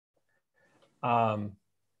I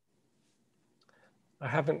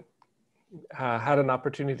haven't had an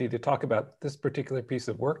opportunity to talk about this particular piece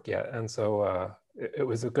of work yet. And so it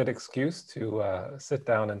was a good excuse to sit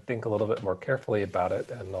down and think a little bit more carefully about it,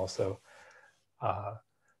 and also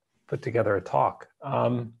put together a talk.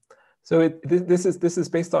 So this is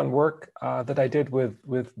based on work that I did with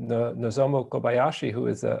Nozomu Kobayashi, who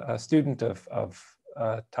is a student of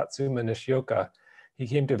Tatsuma Nishioka. He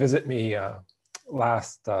came to visit me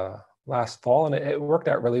last fall, and it worked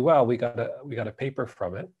out really well. We got a paper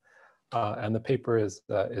from it, and the paper is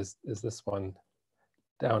this one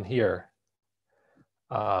down here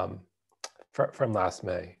from last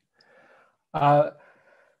May.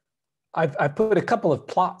 I've put a couple of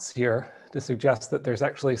plots here to suggest that there's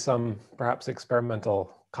actually some perhaps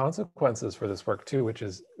experimental consequences for this work too, which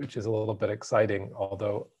is a little bit exciting,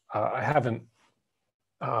 although I haven't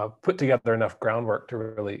put together enough groundwork to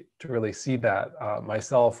really see that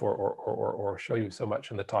myself or show you so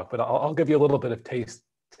much in the talk. But I'll give you a little bit of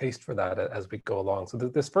taste for that as we go along. So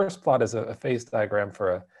this first plot is a phase diagram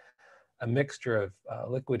for a mixture of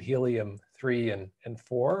liquid helium-3 and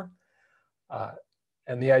 4.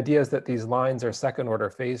 And the idea is that these lines are second order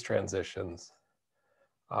phase transitions.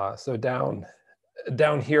 So down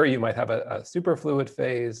here, you might have a superfluid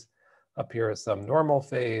phase. Up here is some normal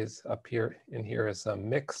phase. Up here in here is some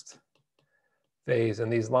mixed phase.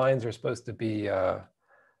 And these lines are supposed to be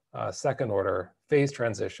second order phase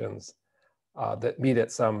transitions that meet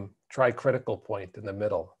at some tricritical point in the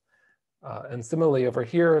middle. And similarly over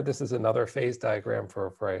here, this is another phase diagram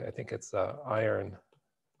for I think it's iron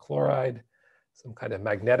chloride, some kind of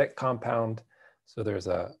magnetic compound. So there's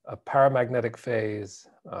a paramagnetic phase,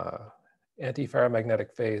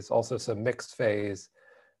 antiferromagnetic phase, also some mixed phase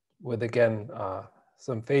with, again,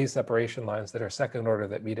 some phase separation lines that are second order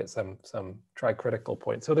that meet at some tricritical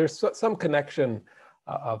point. So there's some connection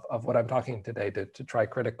of what I'm talking today to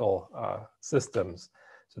tricritical systems.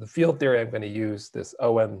 So the field theory I'm going to use, this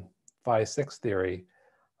ON phi-6 theory,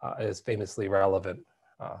 is famously relevant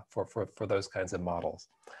for those kinds of models.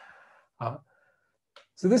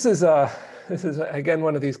 So this is again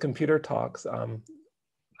one of these computer talks.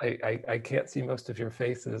 I can't see most of your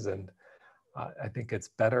faces, and I think it's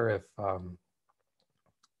better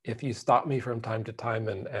if you stop me from time to time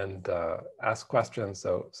and ask questions,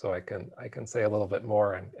 so I can say a little bit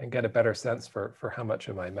more and get a better sense for how much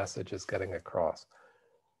of my message is getting across.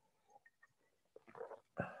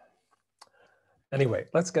 Anyway,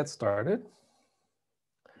 let's get started.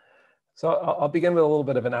 So I'll begin with a little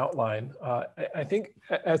bit of an outline. I think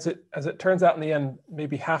as it turns out in the end,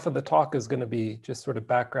 maybe half of the talk is going to be just sort of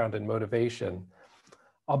background and motivation.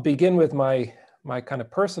 I'll begin with my kind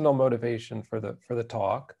of personal motivation for the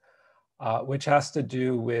talk, which has to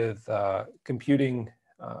do with computing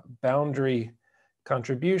boundary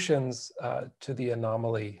contributions to the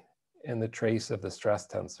anomaly in the trace of the stress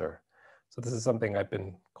tensor. So this is something I've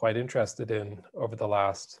been quite interested in over the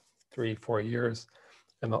last 3-4 years.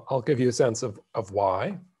 And I'll give you a sense of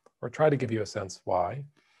why, or try to give you a sense why,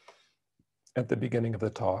 at the beginning of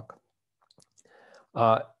the talk.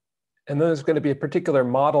 And then there's going to be a particular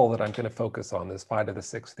model that I'm going to focus on, this phi to the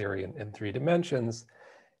 6th theory in 3 dimensions.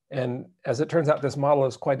 And as it turns out, this model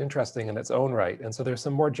is quite interesting in its own right. And so there's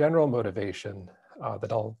some more general motivation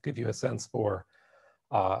that I'll give you a sense for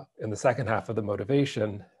in the second half of the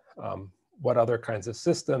motivation, what other kinds of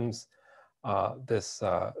systems this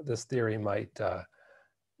theory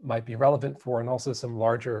might be relevant for, and also some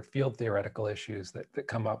larger field theoretical issues that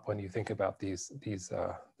come up when you think about this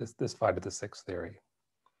phi to the 6th theory.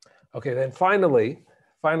 Okay, then finally,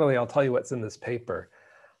 I'll tell you what's in this paper.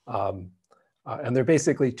 And they're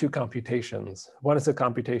basically 2 computations. One is a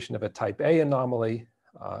computation of a type A anomaly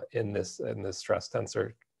in this stress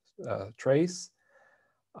tensor trace,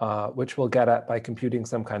 which we'll get at by computing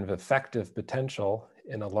some kind of effective potential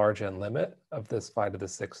in a large N limit of this phi to the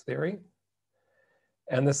 6th theory.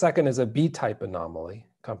 And the second is a B-type anomaly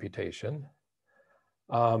computation,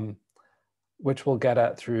 which we'll get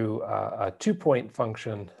at through a 2-point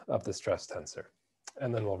function of the stress tensor.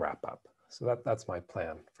 And then we'll wrap up. So that's my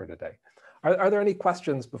plan for today. Are there any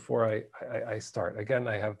questions before I start? Again,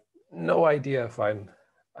 I have no idea if I'm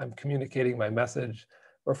communicating my message,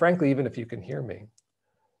 or frankly, even if you can hear me.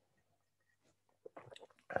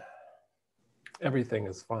 Everything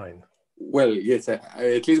is fine. Well, yes,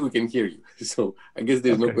 at least we can hear you. So I guess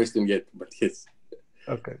there's no question yet, but yes.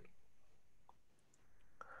 Okay.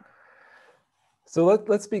 So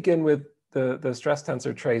let's begin with the stress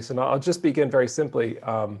tensor trace. And I'll just begin very simply,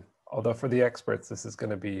 although for the experts, this is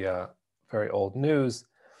going to be very old news.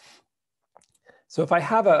 So if I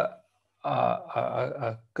have a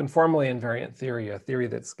a conformally invariant theory, a theory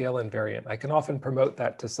that's scale invariant, I can often promote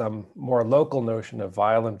that to some more local notion of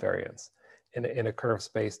Weil invariance in a curved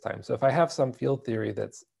spacetime. So if I have some field theory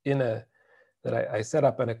that's that I set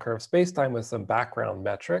up in a curved spacetime with some background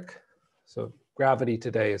metric, so gravity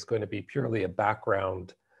today is going to be purely a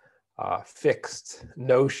background fixed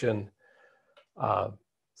notion.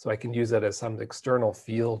 So I can use it as some external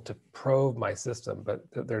field to probe my system, but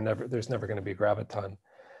there's never going to be graviton.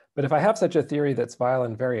 But if I have such a theory that's Weil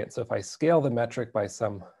invariant, so if I scale the metric by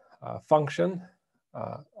some function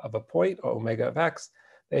of a point, omega of x,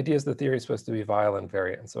 the idea is the theory is supposed to be Weil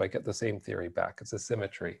invariant, so I get the same theory back. It's a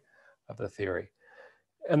symmetry of the theory.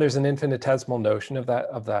 And there's an infinitesimal notion of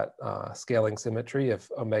that scaling symmetry if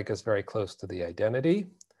omega is very close to the identity.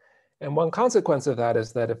 And one consequence of that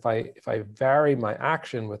is that if I vary my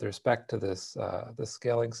action with respect to this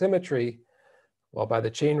scaling symmetry, well, by the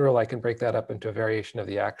chain rule, I can break that up into a variation of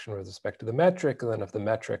the action with respect to the metric, and then of the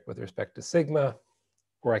metric with respect to sigma,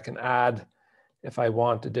 or I can add, if I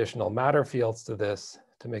want, additional matter fields to this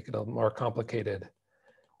to make it a more complicated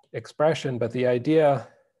expression. But the idea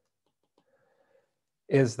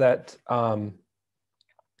is that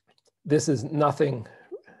this is nothing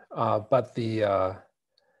but the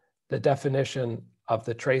definition of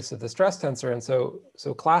the trace of the stress tensor. And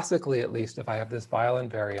so classically, at least, if I have this Weil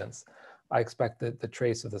invariance, I expect the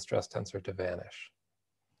trace of the stress tensor to vanish.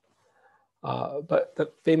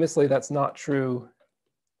 But famously, that's not true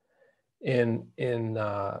in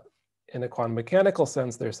a quantum mechanical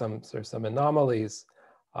sense. There's some anomalies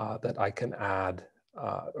that I can add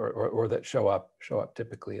or that show up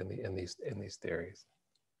typically in these theories.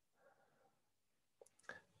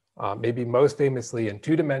 Maybe most famously in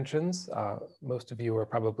 2 dimensions, most of you are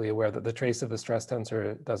probably aware that the trace of the stress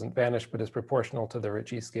tensor doesn't vanish, but is proportional to the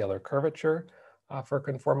Ricci scalar curvature for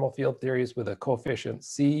conformal field theories with a coefficient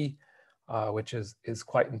C, which is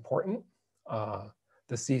quite important.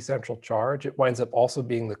 The C central charge, it winds up also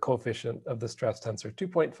being the coefficient of the stress tensor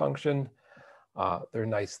 2-point function. There are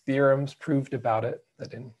nice theorems proved about it,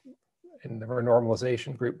 that in the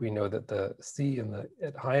renormalization group, we know that the C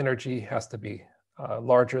at high energy has to be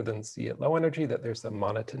larger than C at low energy, that there's some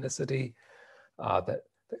monotonicity that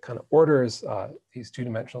kind of orders these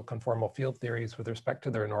 2-dimensional conformal field theories with respect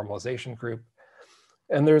to their normalization group.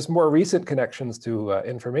 And there's more recent connections to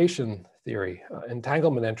information theory,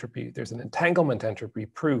 entanglement entropy. There's an entanglement entropy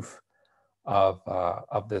proof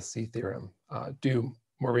of this C theorem due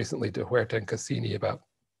more recently to Huerta and Cassini about,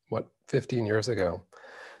 15 years ago.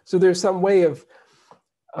 So there's some way of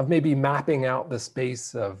maybe mapping out the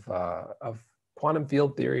space of quantum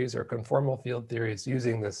field theories or conformal field theories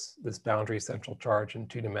using this boundary central charge in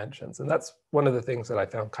 2 dimensions. And that's one of the things that I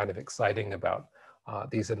found kind of exciting about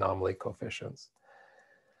these anomaly coefficients.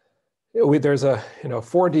 There's a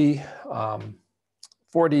 4D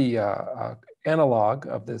analog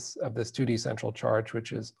of this 2D central charge,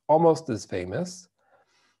 which is almost as famous,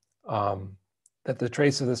 that the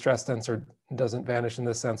trace of the stress tensor doesn't vanish in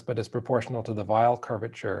this sense, but is proportional to the Weil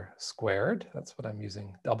curvature squared. That's what I'm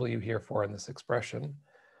using W here for in this expression.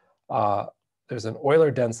 There's an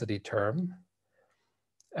Euler density term.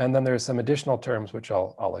 And then there's some additional terms, which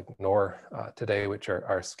I'll ignore today, which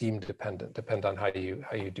are scheme dependent, depend on how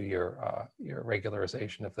you do your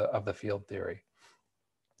regularization of the field theory.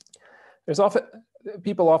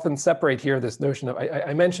 People often separate here this notion of,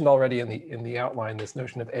 I mentioned already in the outline, this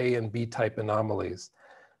notion of A and B type anomalies.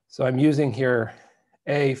 So I'm using here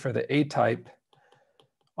A for the A type,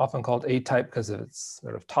 often called A type because of its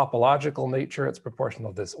sort of topological nature. It's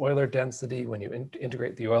proportional to this Euler density. When you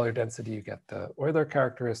integrate the Euler density, you get the Euler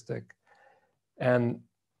characteristic. And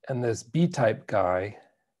this B type guy,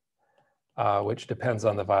 which depends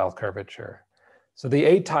on the Weil curvature. So the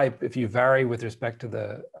A type, if you vary with respect to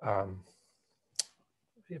the,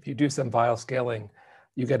 if you do some Weil scaling,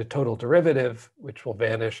 you get a total derivative, which will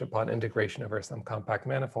vanish upon integration over some compact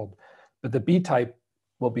manifold. But the B type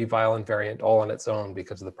will be Weil invariant all on its own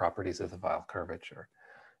because of the properties of the Weil curvature.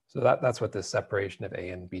 So that's what this separation of A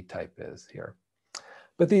and B type is here.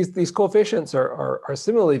 But these coefficients are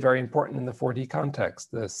similarly very important in the 4D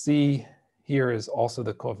context. The C here is also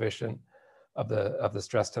the coefficient of the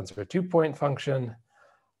stress tensor 2-point function,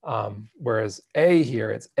 whereas A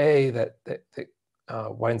here, it's A that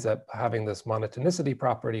winds up having this monotonicity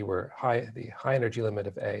property where the high energy limit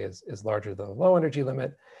of A is larger than the low energy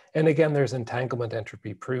limit. And again, there's entanglement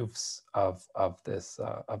entropy proofs of this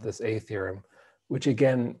A theorem, which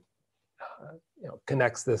again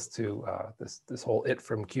connects this to this whole it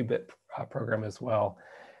from qubit program as well.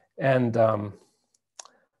 And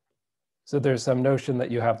so there's some notion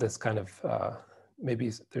that you have this kind of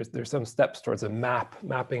maybe there's some steps towards a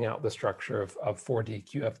mapping out the structure of 4D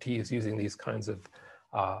QFTs using these kinds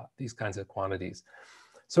of quantities.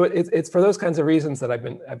 So it's for those kinds of reasons that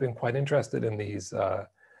I've been quite interested in these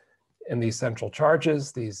central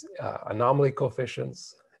charges, these anomaly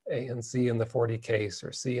coefficients, A and C in the 4D case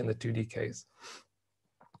or C in the 2D case.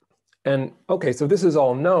 And okay, so this is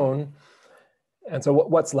all known. And so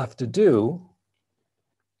what's left to do?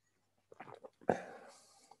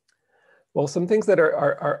 Well, some things that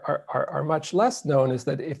are much less known is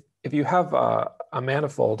that if you have a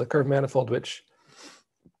manifold, a curved manifold, which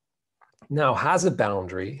now has a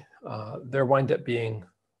boundary, there wind up being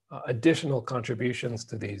additional contributions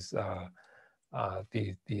to these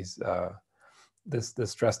this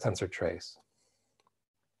stress tensor trace.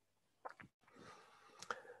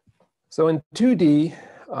 So in 2D,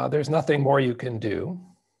 there's nothing more you can do.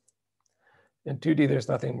 In 2D, there's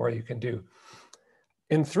nothing more you can do.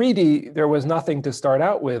 In 3D, there was nothing to start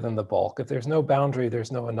out with in the bulk. If there's no boundary,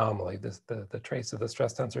 there's no anomaly. The trace of the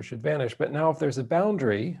stress tensor should vanish. But now if there's a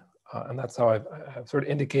boundary, and that's how I'm sort of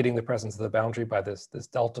indicating the presence of the boundary by this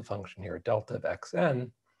delta function here, delta of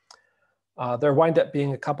xn, there wind up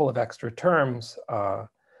being a couple of extra terms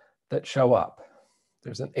that show up.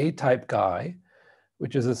 There's an A-type guy,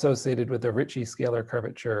 which is associated with the Ricci scalar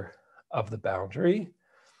curvature of the boundary.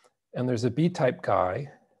 And there's a B-type guy,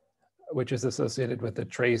 which is associated with the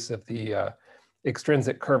trace of the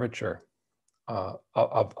extrinsic curvature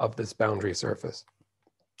of this boundary surface.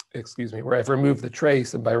 Excuse me, where I've removed the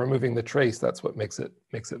trace, and by removing the trace, that's what makes it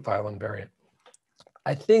Weil invariant.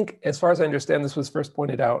 I think, as far as I understand, this was first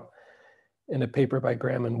pointed out in a paper by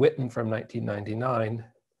Graham and Witten from 1999,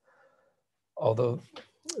 although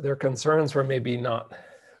their concerns were maybe not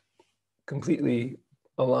completely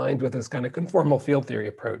aligned with this kind of conformal field theory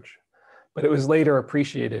approach. But it was later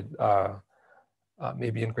appreciated,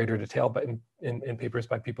 maybe in greater detail, but in papers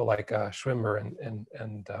by people like Schwimmer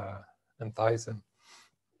and Theisen.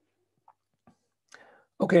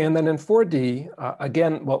 Okay, and then in 4D,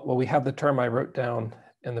 again, well, we have the term I wrote down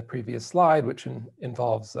in the previous slide, which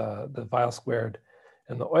involves the Weil squared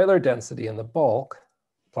and the Euler density in the bulk,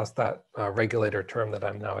 plus that regulator term that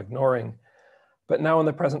I'm now ignoring. But now in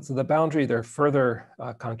the presence of the boundary, there are further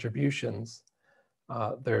contributions.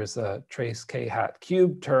 There's a trace k hat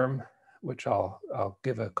cubed term, which I'll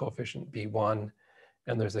give a coefficient B1,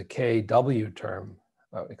 and there's a kw term,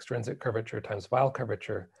 extrinsic curvature times Weil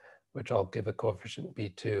curvature, which I'll give a coefficient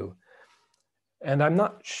B2. And I'm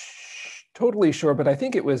not totally sure, but I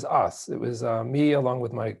think it was us. It was me along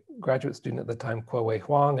with my graduate student at the time, Kuo-wei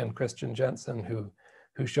Huang, and Christian Jensen, who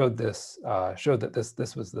showed this, showed that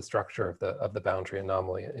this was the structure of the boundary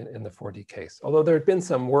anomaly in the 4D case. Although there had been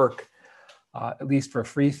some work, at least for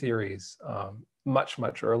free theories,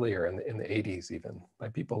 much earlier in the 80s even, by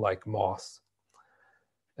people like Moss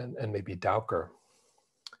and maybe Dowker.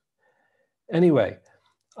 Anyway,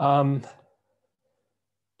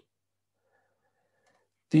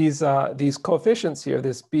 these coefficients here,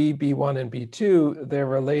 this B, B1, and B2, they're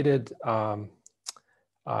related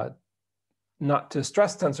not to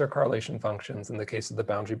stress tensor correlation functions in the case of the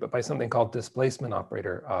boundary, but by something called displacement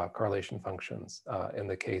operator correlation functions in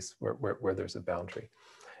the case where there's a boundary.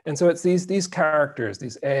 And so it's these characters,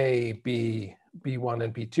 these A, B, B1,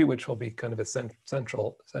 and B2, which will be kind of a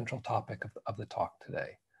central topic of the talk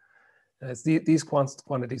today. And it's these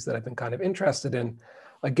quantities that I've been kind of interested in,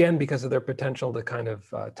 again, because of their potential to kind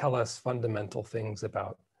of tell us fundamental things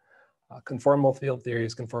about conformal field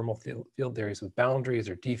theories with boundaries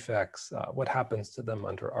or defects, what happens to them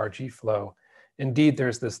under RG flow. Indeed,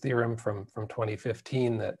 there's this theorem from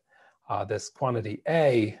 2015 that this quantity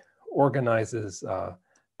A organizes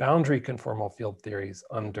boundary conformal field theories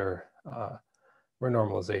under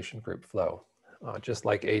renormalization group flow, just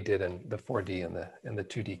like A did in the 4D and the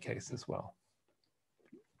 2D case as well.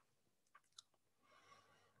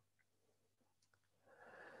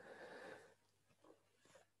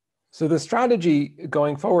 So the strategy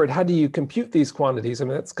going forward, how do you compute these quantities? I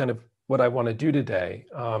mean, that's kind of what I want to do today.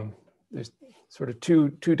 There's sort of two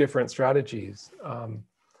different strategies.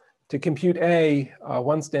 To compute A,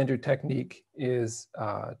 one standard technique is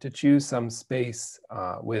to choose some space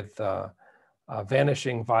with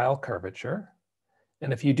vanishing Weil curvature.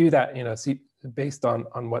 And if you do that, you know, see, based on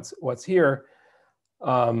what's here,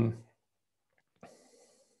 well,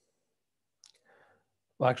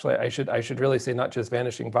 actually, I should really say not just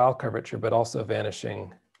vanishing Weil curvature, but also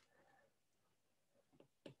vanishing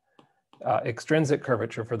extrinsic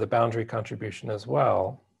curvature for the boundary contribution as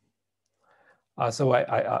well. So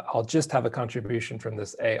I'll just have a contribution from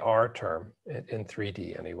this AR term in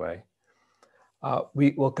 3D anyway.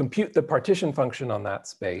 we will compute the partition function on that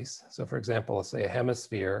space. So for example, let's say a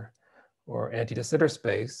hemisphere or anti-de Sitter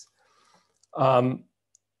space. I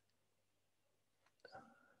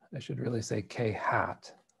should really say k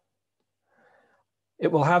hat.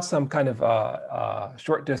 It will have some kind of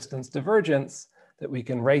short distance divergence that we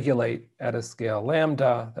can regulate at a scale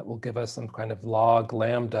lambda that will give us some kind of log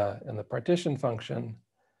lambda in the partition function.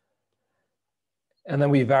 And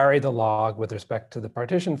then we vary the log with respect to the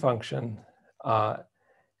partition function.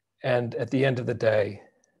 And at the end of the day,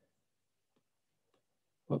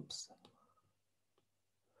 whoops,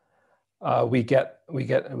 we'll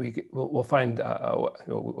find,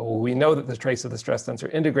 we know that the trace of the stress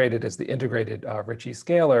tensor integrated is the integrated Ricci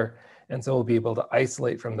scalar. And so we'll be able to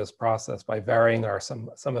isolate from this process by varying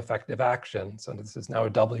some effective action. So this is now a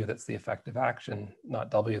W that's the effective action,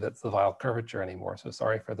 not W that's the Weyl curvature anymore. So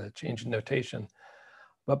sorry for the change in notation.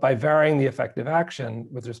 But by varying the effective action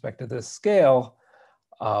with respect to this scale,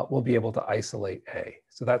 we'll be able to isolate A.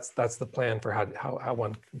 So that's the plan for how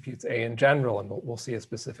one computes A in general, and we'll see a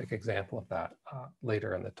specific example of that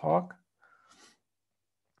later in the talk.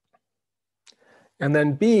 And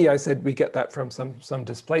then B, I said we get that from some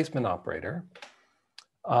displacement operator.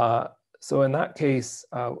 So in that case,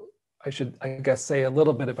 I should, I guess, say a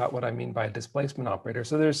little bit about what I mean by a displacement operator.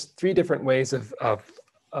 So there's three different ways of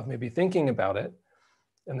maybe thinking about it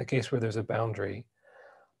in the case where there's a boundary.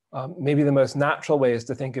 Maybe the most natural way is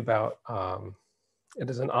to think about it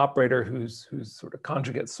as an operator whose sort of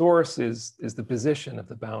conjugate source is the position of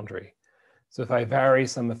the boundary. So if I vary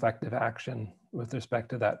some effective action with respect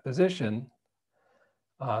to that position,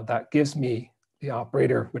 that gives me the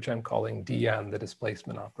operator, which I'm calling dn, the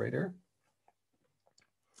displacement operator.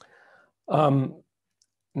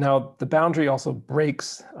 Now, the boundary also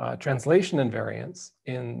breaks translation invariance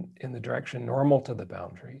in the direction normal to the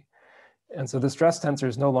boundary. And so the stress tensor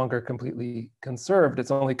is no longer completely conserved.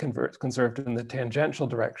 It's only conserved in the tangential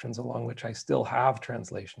directions along which I still have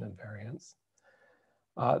translation invariance.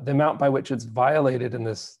 The amount by which it's violated in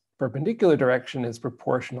this perpendicular direction is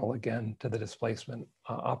proportional, again, to the displacement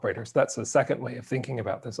operator. So that's the second way of thinking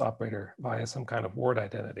about this operator via some kind of word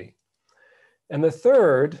identity. And the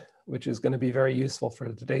third, which is going to be very useful for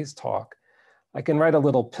today's talk, I can write a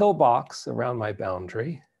little pillbox around my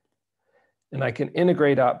boundary, and I can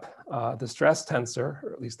integrate up the stress tensor,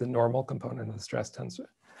 or at least the normal component of the stress tensor.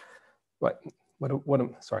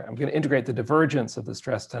 Sorry, I'm going to integrate the divergence of the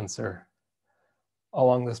stress tensor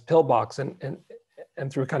along this pillbox, and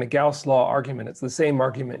through a kind of Gauss law argument. It's the same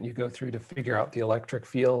argument you go through to figure out the electric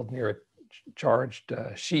field near a charged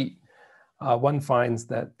sheet. One finds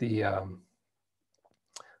that the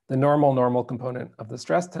normal component of the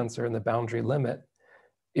stress tensor in the boundary limit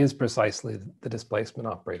is precisely the displacement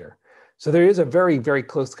operator. So there is a very, very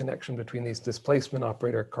close connection between these displacement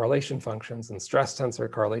operator correlation functions and stress tensor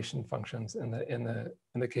correlation functions in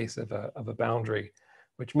the case of a boundary,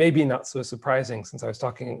 which may be not so surprising since I was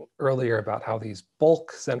talking earlier about how these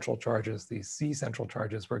bulk central charges, these C central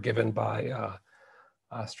charges, were given by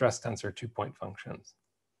stress tensor 2-point functions.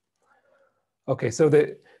 Okay, so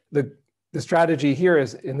the strategy here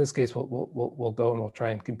is, in this case, we'll go and we'll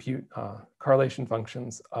try and compute correlation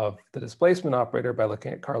functions of the displacement operator by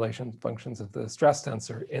looking at correlation functions of the stress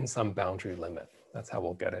tensor in some boundary limit. That's how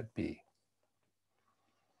we'll get at B.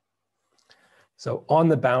 So on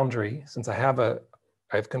the boundary, since I have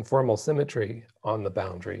conformal symmetry on the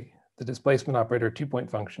boundary, the displacement operator 2-point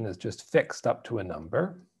function is just fixed up to a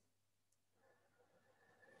number.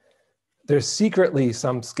 There's secretly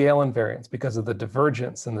some scale invariance because of the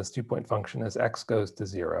divergence in this 2-point function as x goes to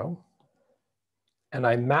 0. And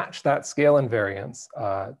I match that scale invariance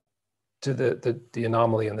to the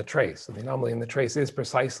anomaly in the trace. So the anomaly in the trace is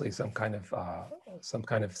precisely some kind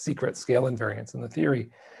of secret scale invariance in the theory.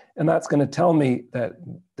 And that's going to tell me that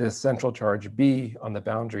this central charge B on the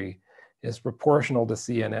boundary is proportional to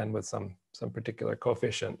CNN with some particular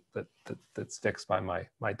coefficient that's fixed by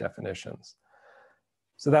my definitions.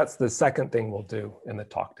 So that's the second thing we'll do in the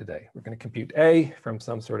talk today. We're going to compute A from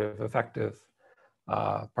some sort of effective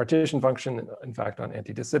partition function, in fact, on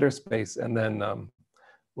anti-de Sitter space, and then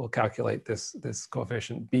we'll calculate this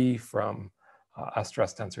coefficient B from a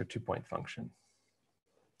stress tensor 2-point function.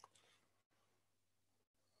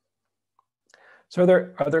 So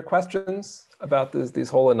are there questions about this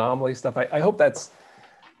whole anomaly stuff? I hope that's,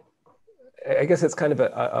 I guess it's kind of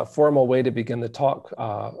a formal way to begin the talk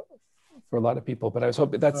for a lot of people, but I was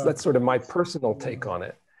hoping that's sort of my personal take on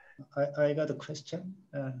it. I got a question.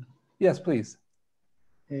 Yes, please.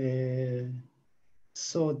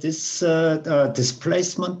 So this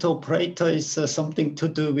displacement operator is something to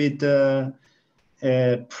do with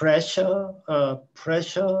pressure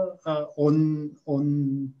on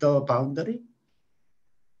the boundary?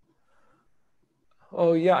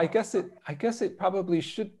 Oh yeah, I guess it probably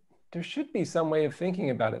should. There should be some way of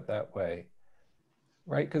thinking about it that way,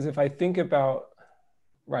 right? Because if I think about,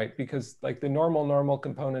 right, because like the normal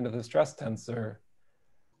component of the stress tensor,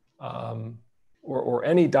 or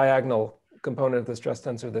any diagonal component of the stress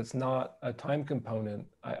tensor that's not a time component,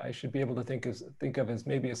 I should be able to think of as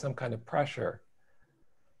maybe as some kind of pressure.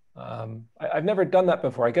 I've never done that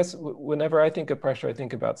before. I guess whenever I think of pressure, I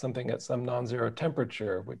think about something at some non-zero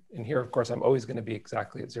temperature. And here, of course, I'm always going to be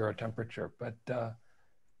exactly at zero temperature. But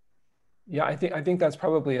yeah, I think that's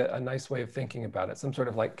probably a nice way of thinking about it. Some sort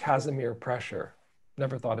of like Casimir pressure.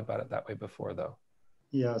 Never thought about it that way before, though.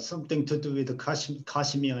 Yeah, something to do with the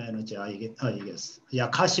Casimir energy, I guess. Yeah,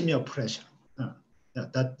 Casimir pressure. Yeah,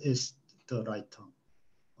 that is the right term.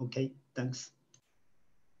 Okay, thanks.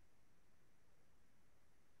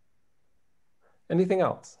 Anything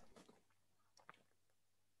else?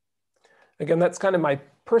 Again, that's kind of my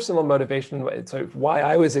personal motivation. It's why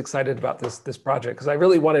I was excited about this project, because I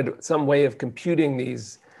really wanted some way of computing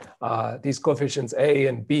these coefficients A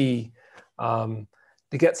and B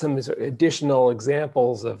to get some additional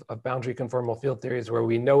examples of boundary conformal field theories where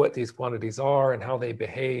we know what these quantities are and how they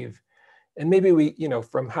behave. And maybe we,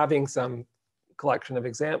 from having some collection of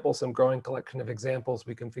examples, some growing collection of examples,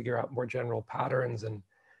 we can figure out more general patterns and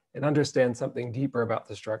understand something deeper about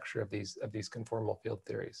the structure of these conformal field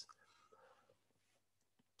theories.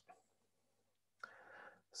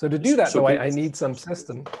 So to do that, though, I need some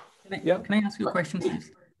system. Can I ask you a question,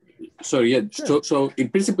 please? Sorry, yeah. Sure. So in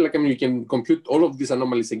principle, like, I mean, you can compute all of these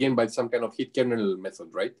anomalies again by some kind of heat kernel method,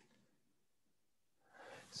 right?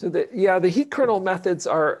 So the heat kernel methods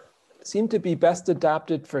seem to be best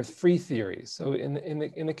adapted for free theories. So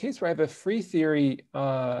in the case where I have a free theory,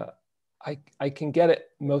 I can get at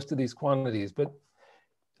most of these quantities, but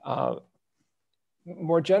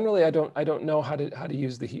more generally, I don't know how to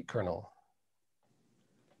use the heat kernel.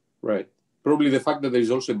 Right. Probably the fact that there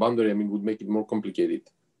is also a boundary, I mean, would make it more complicated.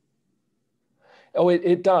 Oh,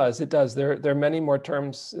 it does. It does. There are many more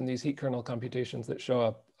terms in these heat kernel computations that show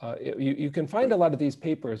up. You can find a lot of these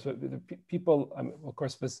papers. The people, of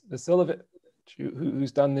course, Vasilovich,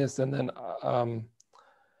 who's done this, and then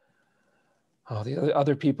the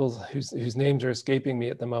other people whose names are escaping me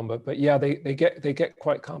at the moment. But yeah, they get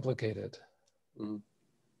quite complicated. Mm-hmm.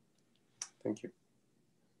 Thank you.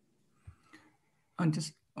 I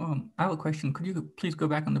have a question. Could you please go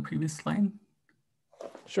back on the previous slide?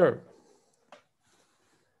 Sure.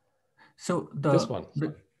 So this one.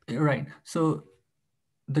 Right. So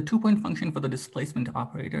the 2-point function for the displacement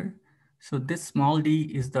operator. So this small d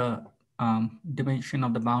is the dimension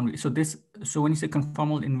of the boundary. So when you say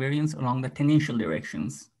conformal invariance along the tangential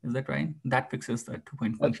directions, is that right? That fixes the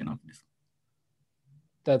 2-point function of this.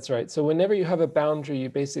 That's right. So whenever you have a boundary, you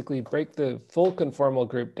basically break the full conformal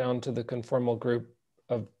group down to the conformal group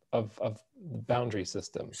of the boundary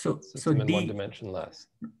system. So in D, 1 dimension less.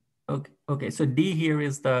 Okay. So D here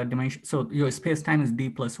is the dimension. So your space-time is D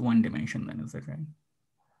plus 1 dimension then, is that right?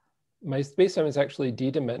 My space-time is actually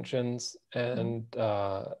D dimensions, and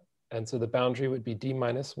so the boundary would be D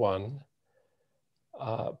minus 1.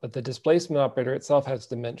 But the displacement operator itself has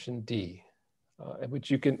dimension D,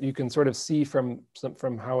 which you can sort of see from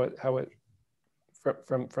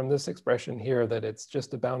this expression here that it's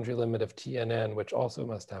just a boundary limit of T and N, which also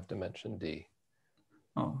must have dimension D.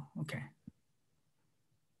 Oh, okay.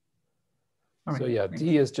 All So right. yeah,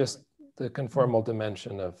 D is just the conformal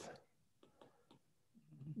dimension of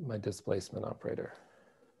my displacement operator.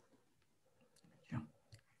 Yeah,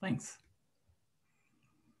 thanks.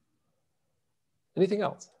 Anything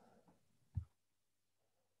else?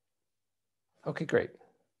 Okay, great.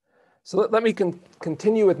 So let me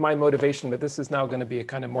continue with my motivation, but this is now going to be a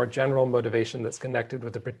kind of more general motivation that's connected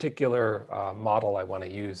with a particular model I want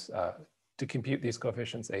to use to compute these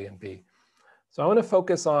coefficients A and B. So I want to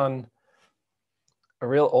focus on a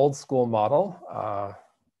real old school model.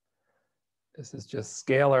 This is just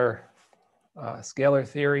scalar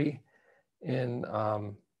theory in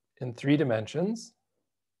 3 dimensions.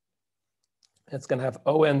 It's going to have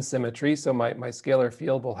ON symmetry, so my scalar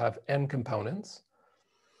field will have n components.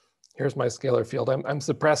 Here's my scalar field. I'm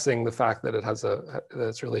suppressing the fact that that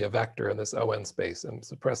it's really a vector in this ON space. I'm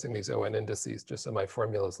suppressing these ON indices just so my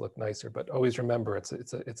formulas look nicer. But always remember, it's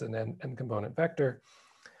an n component vector.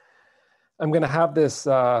 I'm going to have this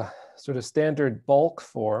sort of standard bulk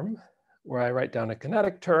form where I write down a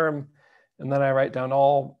kinetic term, and then I write down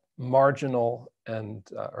all marginal and,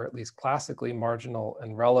 or at least classically marginal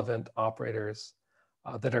and relevant operators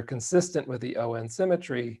that are consistent with the ON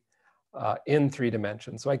symmetry in 3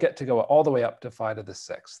 dimensions. So I get to go all the way up to phi to the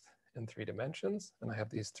 6th in 3 dimensions. And I have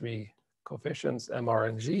these 3 coefficients, M, R,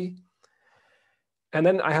 and G. And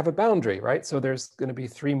then I have a boundary, right? So there's going to be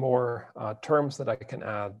 3 more terms that I can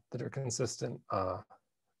add that are consistent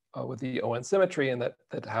with the ON symmetry and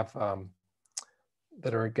that have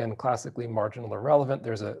that are again classically marginal or relevant.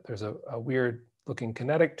 There's a weird looking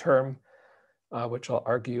kinetic term, which I'll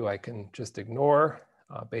argue I can just ignore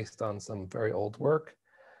based on some very old work.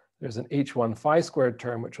 There's an H1 phi squared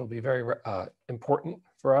term, which will be very important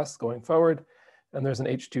for us going forward. And there's an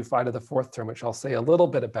H2 phi to the 4th term, which I'll say a little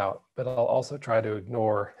bit about, but I'll also try to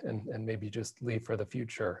ignore and maybe just leave for the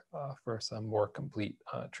future for some more complete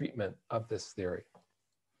treatment of this theory.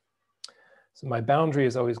 So my boundary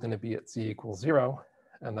is always going to be at z equals 0.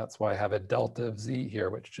 And that's why I have a delta of z here,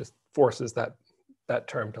 which just forces that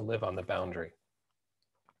term to live on the boundary.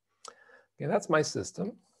 Okay, that's my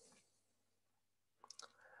system.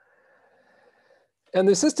 And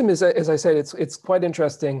the system is, as I said, it's quite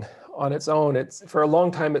interesting on its own. For a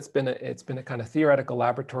long time, it's been a kind of theoretical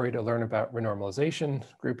laboratory to learn about renormalization,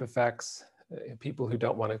 group effects. People who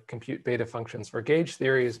don't want to compute beta functions for gauge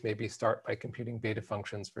theories maybe start by computing beta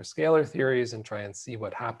functions for scalar theories and try and see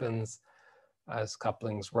what happens as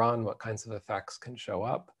couplings run, what kinds of effects can show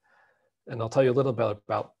up. And I'll tell you a little bit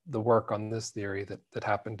about the work on this theory that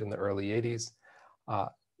happened in the early 80s.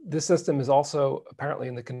 This system is also apparently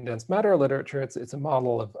in the condensed matter literature. It's a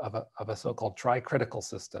model of a so-called tricritical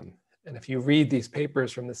system. And if you read these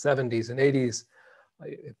papers from the 70s and 80s,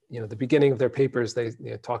 the beginning of their papers, they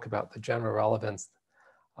talk about the general relevance.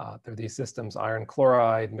 There are these systems, iron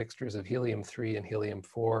chloride, mixtures of helium-3 and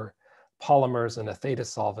helium-4, polymers, and a theta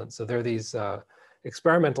solvent. So there are these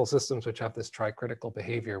experimental systems which have this tricritical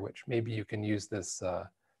behavior, which maybe you can use this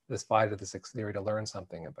phi to the 6th theory to learn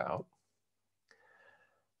something about.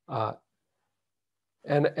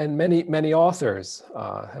 And many authors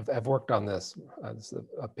have worked on this. This is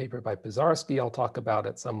a paper by Pizarski I'll talk about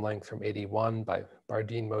at some length from '81 by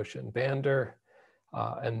Bardeen, Moshe, and Bander,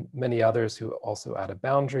 and many others who also add a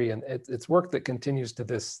boundary. And it's work that continues to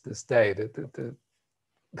this day.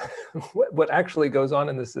 What actually goes on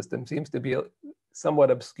in the system seems to be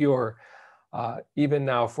somewhat obscure, even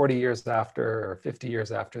now 40 years after or 50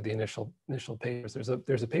 years after the initial papers.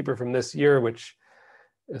 There's a paper from this year which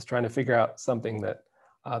is trying to figure out something that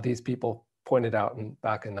these people pointed out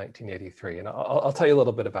back in 1983. And I'll tell you a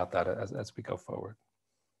little bit about that as we go forward.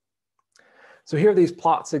 So here are these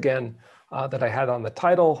plots again that I had on the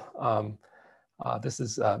title. This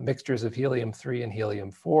is mixtures of helium-3 and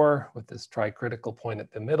helium-4 with this tricritical point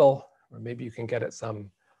at the middle, or maybe you can get at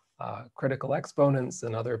some critical exponents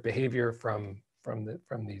and other behavior from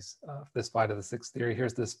this phi to the 6th theory.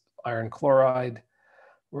 Here's this iron chloride,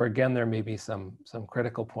 where again, there may be some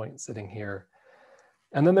critical point sitting here.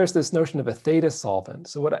 And then there's this notion of a theta solvent.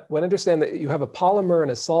 So what I understand that you have a polymer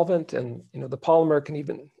and a solvent, and the polymer can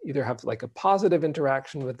either have like a positive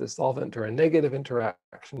interaction with the solvent or a negative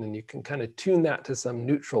interaction, and you can kind of tune that to some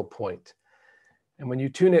neutral point. And when you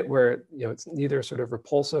tune it where it's neither sort of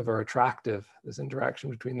repulsive or attractive, this interaction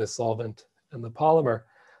between the solvent and the polymer,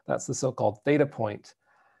 that's the so-called theta point.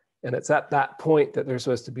 And it's at that point that there's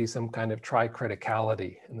supposed to be some kind of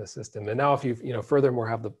tricriticality in the system. And now if you furthermore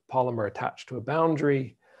have the polymer attached to a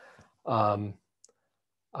boundary, that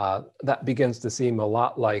begins to seem a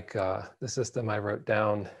lot like the system I wrote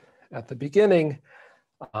down at the beginning.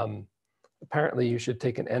 Apparently you should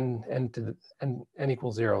take an n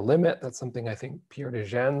equals 0 limit. That's something I think Pierre de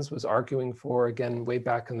Gennes was arguing for, again, way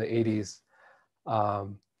back in the 80s.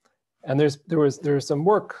 And there was some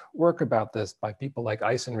work about this by people like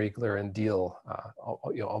Eisenriegler and Diehl,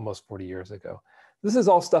 almost 40 years ago. This is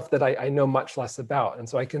all stuff that I know much less about, and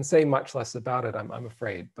so I can say much less about it, I'm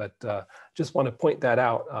afraid. But just want to point that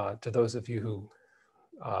out to those of you who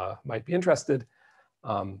might be interested,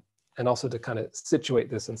 and also to kind of situate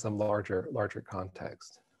this in some larger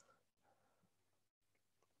context.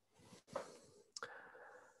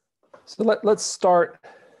 So let's start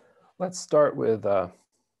with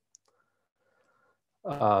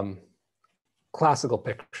classical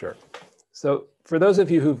picture. So for those of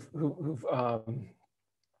you who've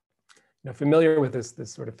familiar with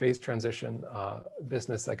this sort of phase transition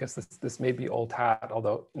business, I guess this may be old hat,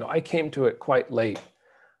 although I came to it quite late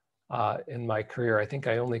in my career. I think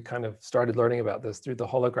I only kind of started learning about this through the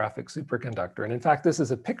holographic superconductor. And in fact, this is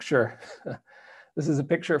a picture. This is a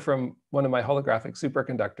picture from one of my holographic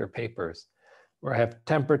superconductor papers, where I have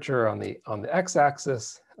temperature on the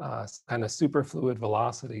x-axis, kind of superfluid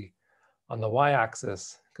velocity on the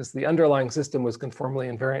y-axis, because the underlying system was conformally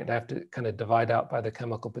invariant. I have to kind of divide out by the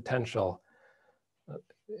chemical potential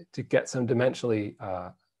to get some dimensionally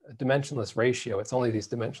dimensionless ratio. It's only these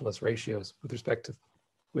dimensionless ratios with respect to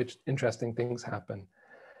which interesting things happen.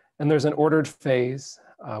 And there's an ordered phase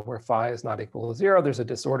where phi is not equal to 0. There's a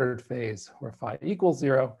disordered phase where phi equals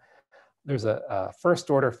 0. There's a first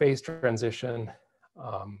order phase transition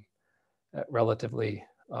at relatively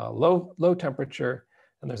low temperature.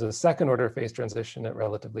 And there's a second order phase transition at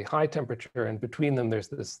relatively high temperature. And between them, there's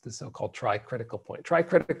this so-called tri-critical point.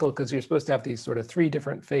 Tri-critical because you're supposed to have these sort of 3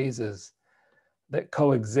 different phases that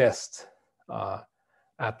coexist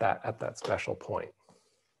at that special point.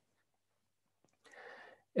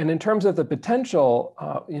 And in terms of the potential,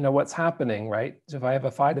 what's happening, right? So if I have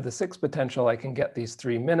a phi to the 6 potential, I can get these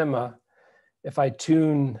 3 minima. If I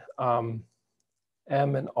tune M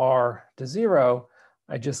and R to 0,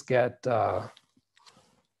 I just get, if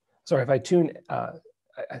I tune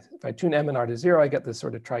M and R to 0, I get this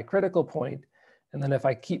sort of tri-critical point. And then if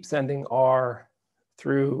I keep sending R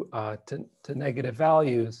through to negative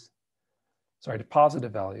values, to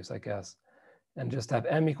positive values, I guess, and just have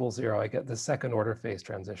M equals 0, I get the second order phase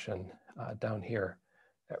transition down here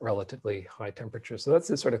at relatively high temperature. So that's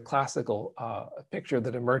this sort of classical picture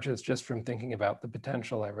that emerges just from thinking about the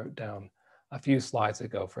potential I wrote down a few slides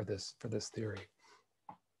ago for this theory.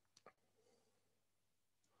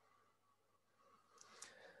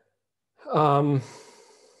 I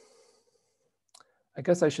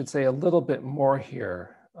guess I should say a little bit more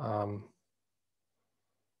here.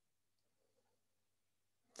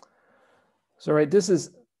 So right, this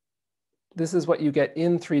is what you get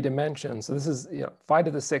in 3 dimensions. So this is, phi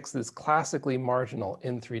to the 6 is classically marginal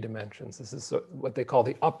in 3 dimensions. This is what they call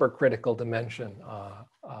the upper critical dimension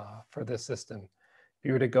for this system. If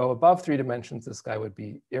you were to go above 3 dimensions, this guy would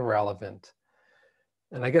be irrelevant.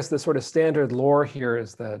 And I guess the sort of standard lore here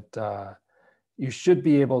is that you should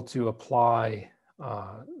be able to apply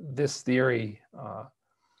this theory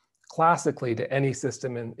classically to any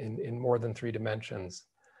system in more than 3 dimensions.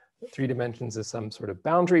 3 dimensions is some sort of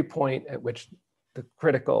boundary point at which the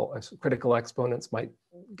critical exponents might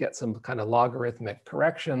get some kind of logarithmic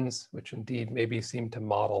corrections, which indeed maybe seem to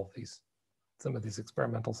model some of these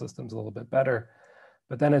experimental systems a little bit better.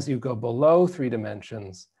 But then as you go below 3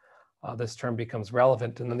 dimensions, this term becomes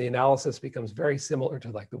relevant, and then the analysis becomes very similar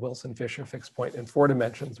to like the Wilson-Fisher fixed point in 4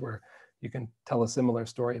 dimensions, where you can tell a similar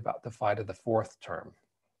story about the phi to the 4th term.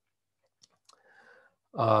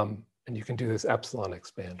 And you can do this epsilon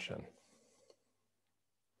expansion.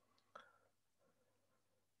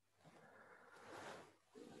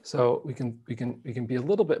 So we can be a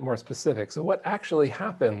little bit more specific. So what actually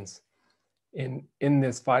happens in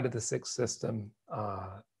this phi to the 6th system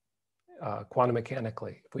quantum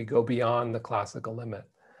mechanically if we go beyond the classical limit?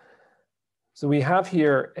 So we have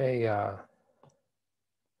here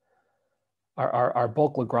our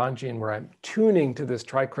bulk Lagrangian where I'm tuning to this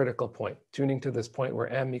tri-critical point, tuning to this point where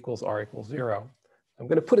M equals R equals 0. I'm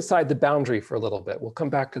going to put aside the boundary for a little bit. We'll come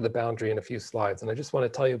back to the boundary in a few slides. And I just want to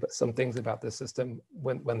tell you about some things about this system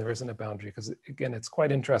when there isn't a boundary, because again, it's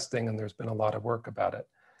quite interesting and there's been a lot of work about it.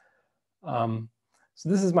 So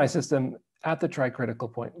this is my system at the tri-critical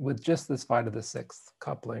point with just this phi to the 6th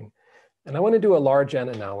coupling. And I want to do a large N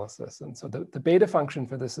analysis. And so the beta function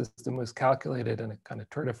for this system was calculated in a kind of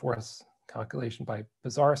tour de force calculation by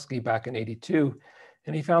Bazarski back in '82.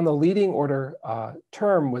 And he found the leading order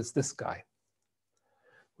term was this guy,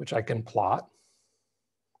 which I can plot.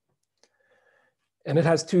 And it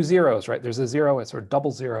has 2 zeros, right? There's a 0, it's sort of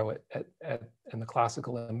double 0 in the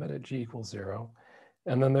classical limit at g equals 0.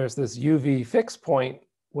 And then there's this UV fixed point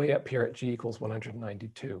way up here at g equals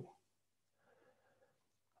 192.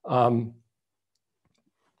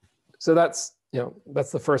 So that's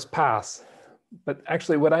the first pass. But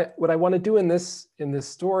actually, what I want to do in this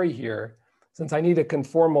story here, since I need a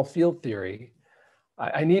conformal field theory,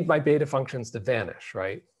 I need my beta functions to vanish,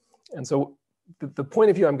 right? And so the point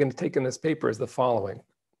of view I'm going to take in this paper is the following.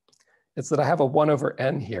 It's that I have a 1 over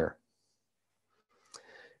n here.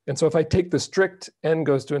 And so if I take the strict n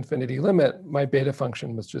goes to infinity limit, my beta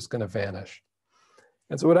function was just going to vanish.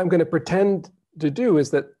 And so what I'm going to pretend to do is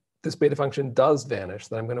that this beta function does vanish,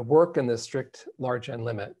 that I'm going to work in this strict large n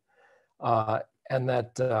limit, and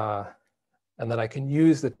that I can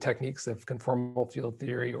use the techniques of conformal field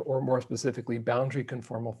theory, or more specifically boundary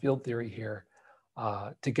conformal field theory here,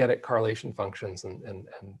 to get at correlation functions and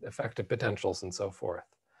effective potentials and so forth.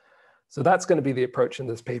 So that's going to be the approach in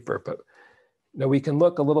this paper. But we can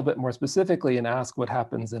look a little bit more specifically and ask what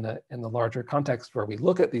happens in the larger context where we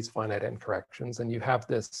look at these finite n corrections, and you have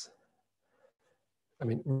this. I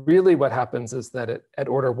mean, really what happens is that at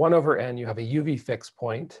order 1 over n, you have a UV fixed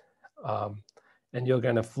point, and you're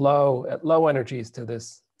going to flow at low energies to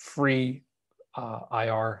this free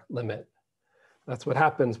IR limit, That's what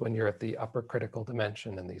happens when you're at the upper critical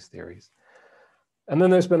dimension in these theories. And then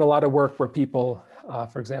there's been a lot of work where people,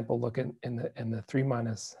 for example, look in the 3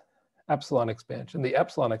 minus epsilon expansion, the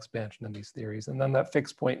epsilon expansion in these theories, and then that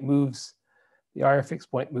fixed point moves, the IR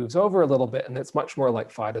fixed point moves over a little bit, and it's much more like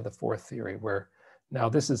phi to the 4th theory, where now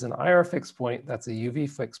this is an IR fixed point, that's a UV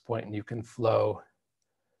fixed point, and you can flow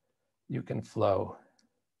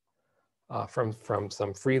from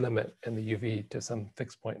some free limit in the UV to some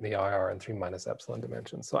fixed point in the IR in 3 minus epsilon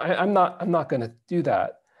dimensions. So I'm not going to do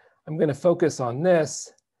that. I'm going to focus on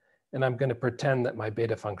this, and I'm going to pretend that my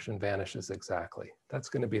beta function vanishes exactly. That's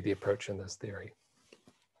going to be the approach in this theory.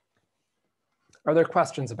 Are there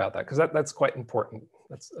questions about that? Because that's quite important.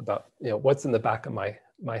 That's about what's in the back of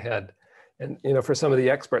my head. And for some of the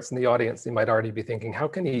experts in the audience, they might already be thinking, how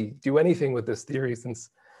can he do anything with this theory since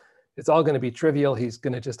it's all going to be trivial? He's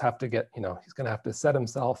going to just have to get, he's going to have to set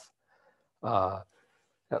himself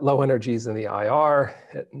at low energies in the IR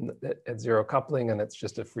at zero coupling, and it's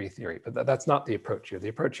just a free theory. But that's not the approach here. The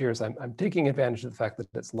approach here is I'm taking advantage of the fact that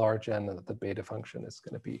it's large n and that the beta function is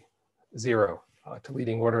going to be 0 to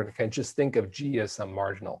leading order. And I can just think of G as some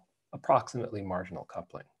marginal, approximately marginal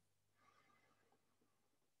coupling.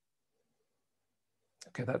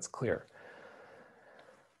 Okay, that's clear.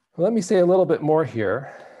 Well, let me say a little bit more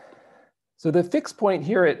here. So the fixed point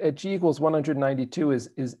here at G equals 192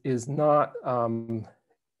 is not,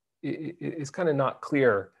 is kind of not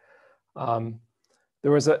clear.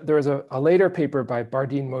 There was a later paper by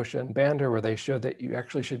Bardeen, Moshe, and Bander where they showed that you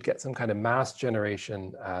actually should get some kind of mass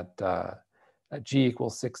generation at G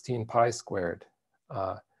equals 16 pi squared,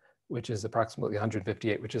 which is approximately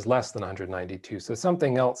 158, which is less than 192. So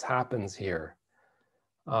something else happens here,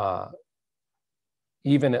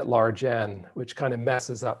 even at large n, which kind of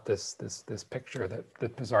messes up this picture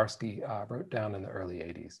that Pisarsky wrote down in the early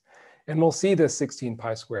 80s. And we'll see this 16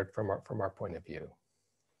 pi squared from our point of view.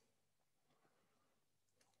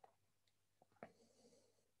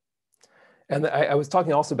 And I was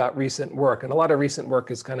talking also about recent work, and a lot of recent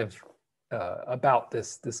work is kind of about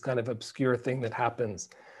this kind of obscure thing that happens,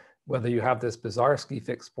 whether you have this Pisarsky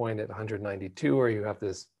fixed point at 192 or you have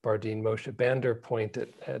this Bardeen Moshe Bander point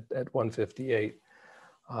at 158.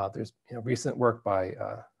 There's recent work by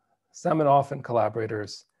Semenoff and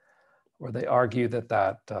collaborators where they argue that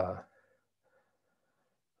the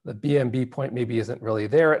BMB point maybe isn't really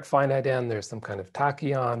there at finite n. There's some kind of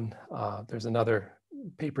tachyon. There's another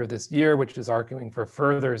paper this year which is arguing for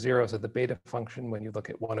further zeros of the beta function when you look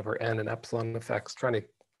at 1 over n and epsilon effects, trying to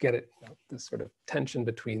get it this sort of tension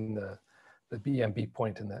between the BMB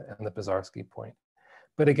point and the Pisarsky point.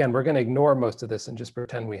 But again, we're going to ignore most of this and just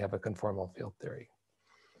pretend we have a conformal field theory.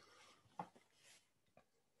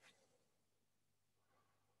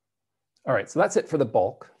 All right, so that's it for the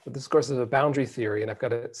bulk. But this, of course, is a boundary theory, and I've got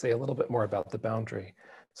to say a little bit more about the boundary.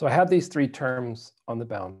 So I have these 3 terms on the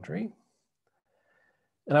boundary,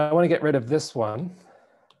 and I want to get rid of this one,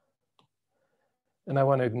 and I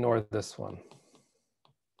want to ignore this one.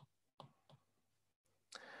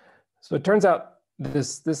 So it turns out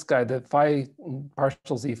this guy, the phi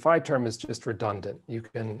partial z phi term, is just redundant. You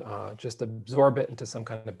can just absorb it into some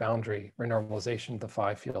kind of boundary renormalization of the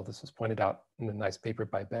phi field. This was pointed out in a nice paper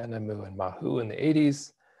by Benamou and Mahu in the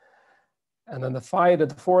 80s. And then the phi to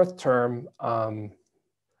the 4th term,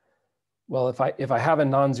 well, if I have a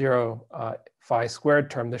non-zero phi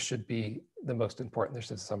squared term, this should be the most important.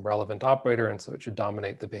 This is some relevant operator, and so it should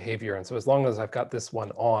dominate the behavior. And so as long as I've got this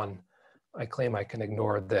one on, I claim I can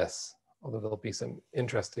ignore this, although there'll be some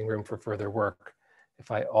interesting room for further work if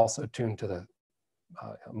I also tune to the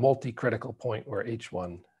multi-critical point where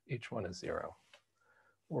H1 is 0,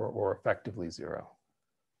 or effectively 0.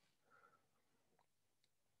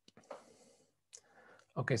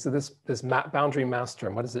 Okay, so this boundary mass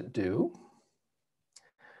term, what does it do?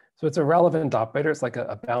 So it's a relevant operator. It's like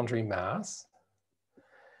a boundary mass.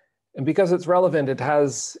 And because it's relevant, it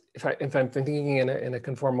has, if I'm thinking in a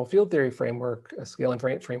conformal field theory framework, a scale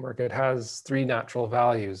invariant framework, it has 3 natural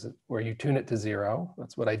values where you tune it to 0.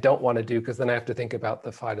 That's what I don't want to do, because then I have to think about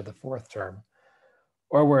the phi to the 4th term,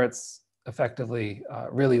 or where it's effectively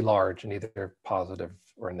really large and either positive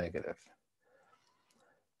or negative.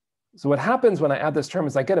 So what happens when I add this term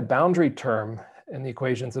is I get a boundary term in the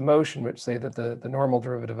equations of motion, which say that the normal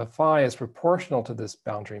derivative of phi is proportional to this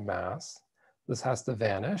boundary mass. This has to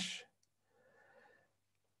vanish.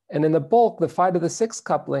 And in the bulk, the phi to the 6th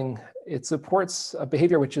coupling, it supports a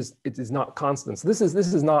behavior which is not constant. So this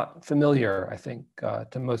is not familiar, I think,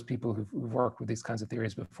 to most people who've worked with these kinds of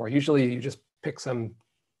theories before. Usually you just pick some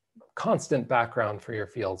constant background for your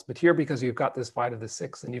fields. But here, because you've got this phi to the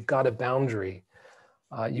 6th and you've got a boundary,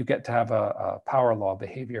 you get to have a power law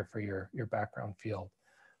behavior for your background field.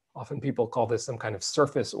 Often people call this some kind of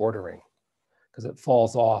surface ordering because it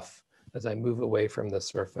falls off as I move away from the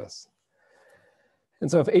surface.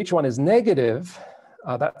 And so if H1 is negative,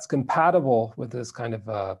 that's compatible with this kind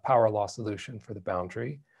of power law solution for the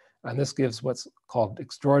boundary. And this gives what's called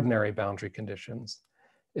extraordinary boundary conditions.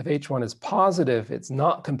 If H1 is positive, it's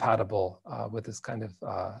not compatible with this kind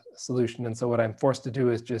of solution. And so what I'm forced to do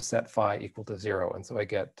is just set phi equal to 0. And so I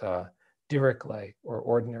get Dirichlet or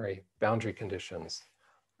ordinary boundary conditions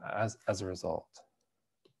as a result.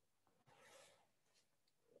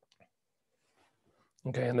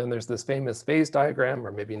 Okay, and then there's this famous phase diagram,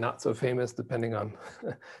 or maybe not so famous, depending on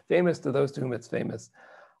famous to those to whom it's famous.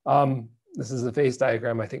 This is a phase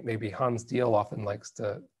diagram I think maybe Hans Diehl often likes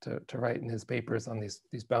to write in his papers on these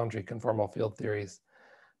boundary conformal field theories.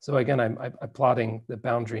 So again, I'm plotting the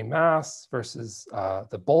boundary mass versus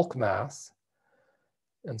the bulk mass.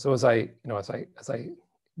 And so as I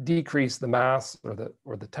decrease the mass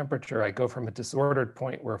or the temperature, I go from a disordered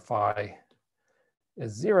point where phi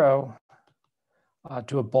is 0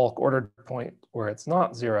 to a bulk ordered point where it's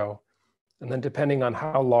not 0. And then depending on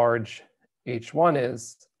how large H1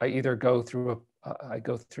 is, I either go through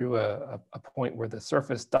a point where the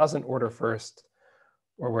surface doesn't order first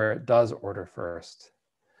or where it does order first.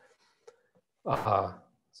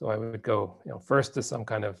 So I would go first to some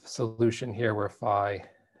kind of solution here where phi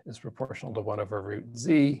is proportional to 1 over root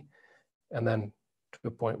z, and then to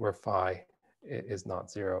a point where phi is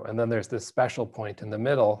not 0. And then there's this special point in the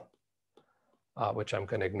middle, which I'm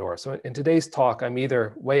going to ignore. So in today's talk, I'm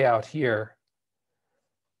either way out here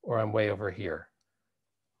or I'm way over here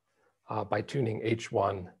by tuning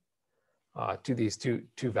H1 to these two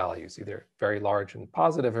values, either very large and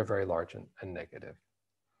positive or very large and negative.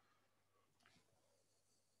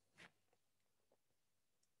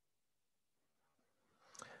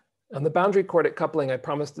 On the boundary coordinate coupling, I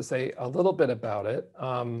promised to say a little bit about it.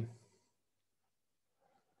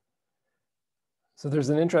 So there's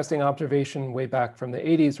an interesting observation way back from the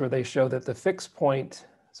 80s where they show that the fixed point,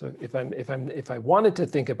 so if I wanted to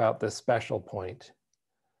think about this special point,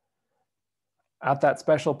 at that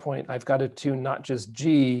special point, I've got to tune not just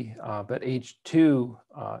G, but H2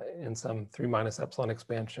 in some 3 minus epsilon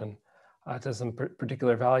expansion to some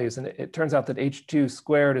particular values. And it turns out that H2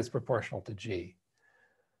 squared is proportional to G.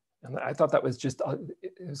 And I thought that was just,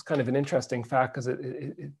 it was kind of an interesting fact because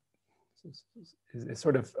it's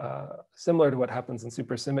sort of similar to what happens in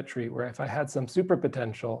supersymmetry, where if I had some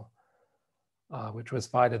superpotential, which was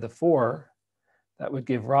phi to the 4, that would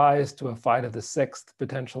give rise to a phi to the 6th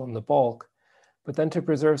potential in the bulk. But then to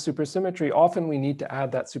preserve supersymmetry, often we need to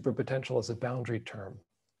add that superpotential as a boundary term.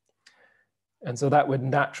 And so that would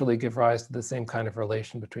naturally give rise to the same kind of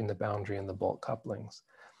relation between the boundary and the bulk couplings.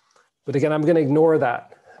 But again, I'm going to ignore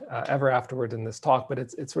that ever afterward in this talk, but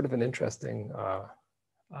it's sort of an interesting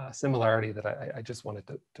similarity that I just wanted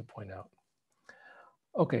to point out.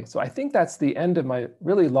 Okay, so I think that's the end of my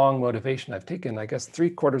really long motivation. I've taken, I guess,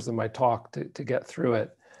 3/4 of my talk to get through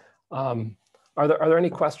it. Are there any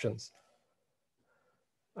questions?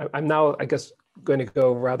 I'm now, I guess, going to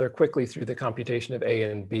go rather quickly through the computation of A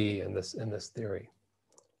and B in this theory.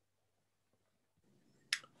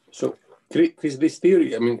 So, Chris, this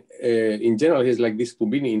theory, I mean, in general, has like these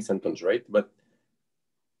Fubini instantons, right? But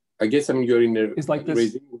I guess you're in a it's like this.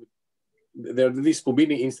 regime. There are these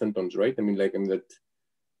Fubini instantons, right? I mean, that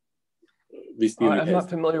this theory I'm not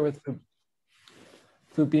familiar with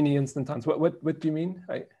Fubini instantons. What do you mean?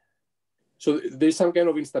 So there's some kind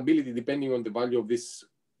of instability depending on the value of this,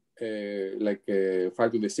 phi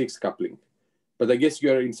to the 6 coupling. But I guess you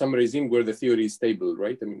are in some regime where the theory is stable,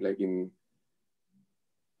 right? I mean, like in.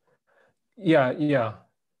 Yeah.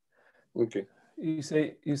 Okay. You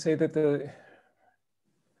say that the.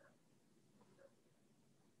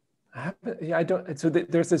 I don't. So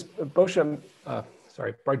there's this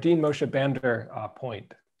Bardeen-Moshe-Bander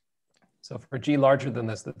point. So for G larger than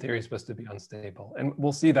this, the theory is supposed to be unstable, and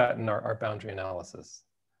we'll see that in our boundary analysis.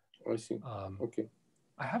 I see. Okay.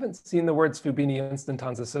 I haven't seen the words Fubini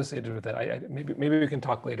instantons associated with it. Maybe we can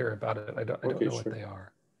talk later about it. I don't know what they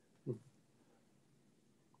are.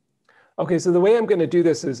 Okay, so the way I'm going to do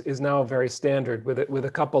this is now very standard with a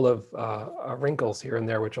couple of wrinkles here and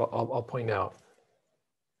there, which I'll point out.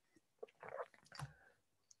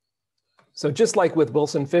 So just like with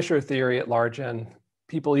Wilson-Fisher theory at large N,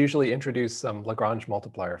 people usually introduce some Lagrange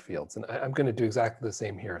multiplier fields, and I'm going to do exactly the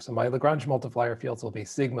same here. So my Lagrange multiplier fields will be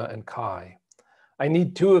sigma and chi. I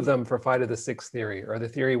need 2 of them for phi to the 6th theory, or the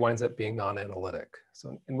theory winds up being non-analytic.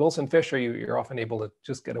 So in Wilson-Fisher, you're often able to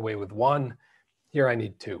just get away with 1. Here I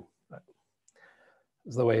need 2.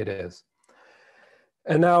 Is the way it is.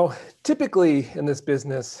 And now, typically in this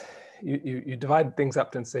business, you divide things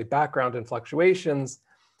up into, say, background and fluctuations.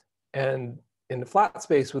 And in the flat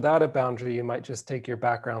space without a boundary, you might just take your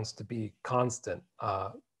backgrounds to be constant.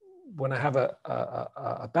 When I have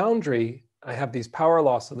a boundary, I have these power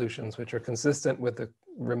law solutions, which are consistent with the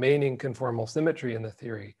remaining conformal symmetry in the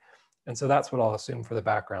theory. And so that's what I'll assume for the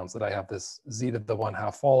backgrounds, that I have this z to the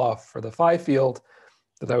 1/2 fall off for the phi field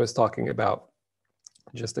that I was talking about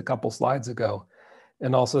just a couple slides ago,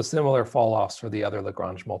 and also similar fall offs for the other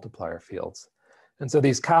Lagrange multiplier fields. And so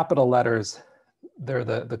these capital letters, they're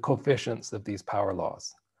the coefficients of these power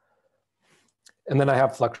laws. And then I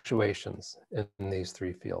have fluctuations in these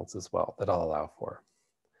three fields as well that I'll allow for.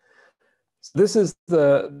 So this is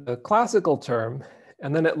the classical term.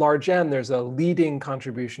 And then at large n, there's a leading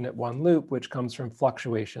contribution at one loop, which comes from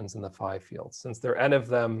fluctuations in the phi field. Since there are n of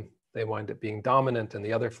them, they wind up being dominant, and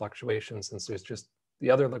the other fluctuations, since there's just the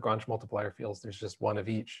other Lagrange multiplier fields, there's just one of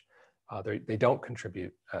each. They don't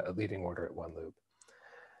contribute a leading order at one loop.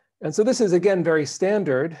 And so this is, again, very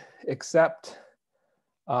standard, except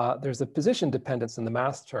there's a position dependence in the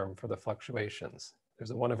mass term for the fluctuations. There's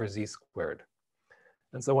a 1/z².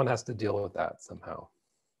 And so one has to deal with that somehow.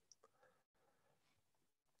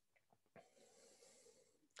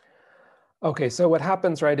 Okay, so what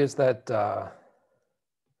happens, right, is that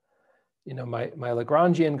you know, my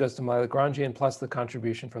Lagrangian goes to my Lagrangian plus the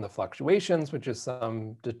contribution from the fluctuations, which is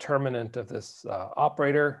some determinant of this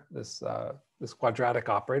operator, this quadratic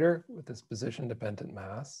operator with this position-dependent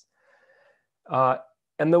mass.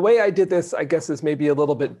 And the way I did this, I guess, is maybe a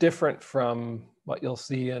little bit different from what you'll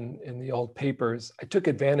see in the old papers. I took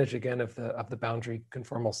advantage again of the boundary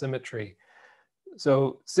conformal symmetry.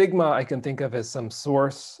 So sigma I can think of as some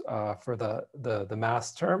source for the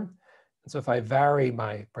mass term. And so if I vary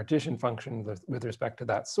my partition function with respect to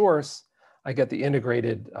that source, I get the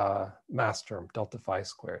integrated mass term, delta phi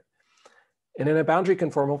squared. And in a boundary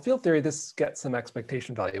conformal field theory, this gets some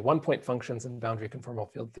expectation value. One-point functions in boundary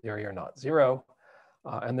conformal field theory are not zero,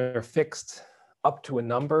 and they're fixed up to a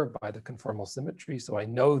number by the conformal symmetry. So I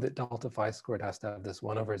know that delta phi squared has to have this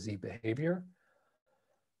 1/z behavior.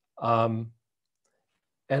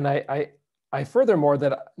 And I furthermore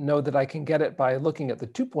know that I can get it by looking at the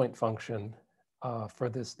 2-point function for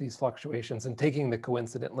these fluctuations and taking the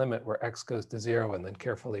coincident limit where x goes to 0 and then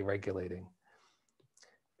carefully regulating.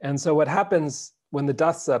 And so what happens when the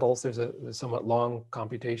dust settles, there's a somewhat long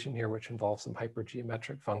computation here, which involves some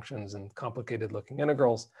hypergeometric functions and complicated looking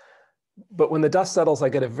integrals. But when the dust settles, I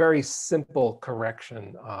get a very simple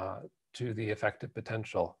correction to the effective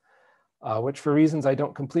potential. Which for reasons I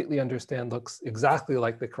don't completely understand looks exactly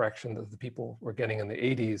like the correction that the people were getting in the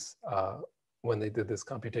 80s when they did this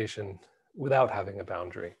computation without having a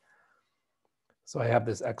boundary. So I have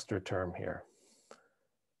this extra term here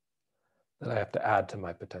that I have to add to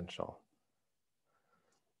my potential.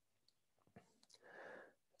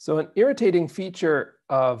 So an irritating feature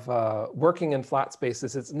of working in flat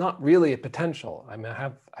spaces, it's not really a potential. I mean,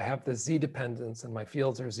 I have the z dependence and my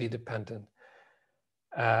fields are z dependent.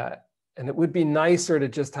 And it would be nicer to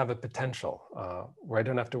just have a potential where I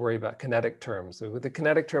don't have to worry about kinetic terms. So with the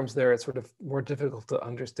kinetic terms there, it's sort of more difficult to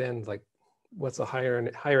understand, like what's a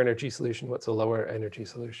higher energy solution, what's a lower energy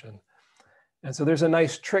solution. And so there's a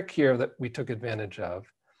nice trick here that we took advantage of,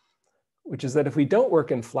 which is that if we don't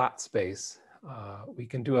work in flat space, we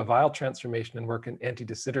can do a Weyl transformation and work in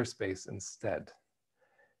anti-de Sitter space instead.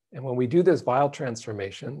 And when we do this Weyl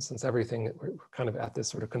transformation, since everything, we're kind of at this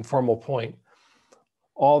sort of conformal point,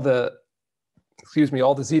 all the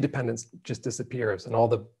z dependence just disappears and all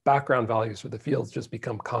the background values for the fields just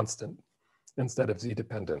become constant instead of z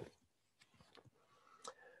dependent.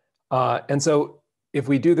 And so if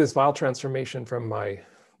we do this Weyl transformation from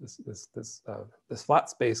this flat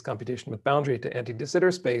space computation with boundary to anti-de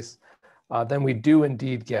Sitter space, then we do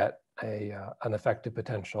indeed get an effective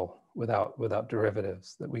potential without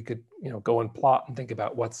derivatives that we could go and plot and think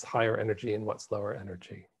about what's higher energy and what's lower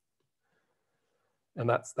energy. And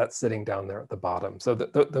that's sitting down there at the bottom. So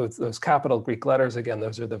those capital Greek letters, again,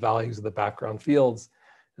 those are the values of the background fields.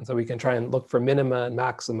 And so we can try and look for minima and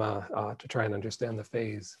maxima to try and understand the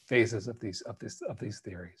phases of these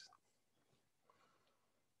theories.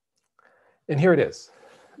 And here it is.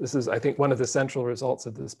 This is, I think, one of the central results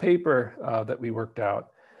of this paper that we worked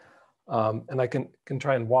out. And I can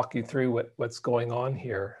try and walk you through what's going on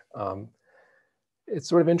here. It's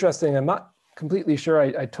sort of interesting. I'm not completely sure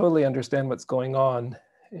I totally understand what's going on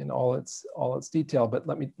in all its detail, but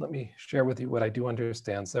let me share with you what I do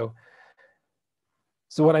understand. So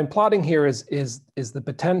what I'm plotting here is the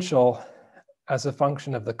potential as a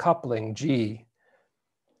function of the coupling G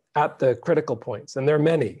at the critical points, and there are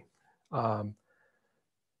many.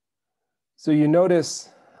 So you notice,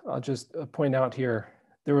 I'll just point out here,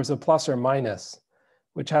 there was a plus or minus,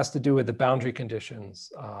 which has to do with the boundary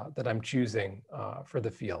conditions that I'm choosing for the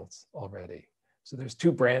fields already. So there's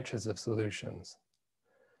two branches of solutions.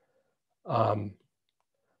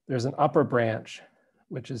 There's an upper branch,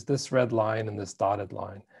 which is this red line and this dotted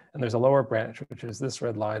line. And there's a lower branch, which is this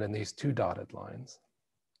red line and these two dotted lines.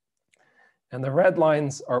 And the red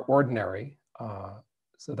lines are ordinary.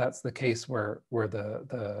 So that's the case where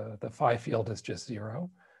the phi field is just 0.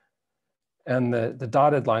 And the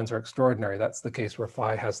dotted lines are extraordinary. That's the case where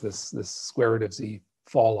phi has this square root of z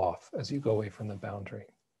fall off as you go away from the boundary.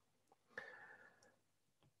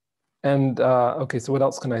 And okay, so what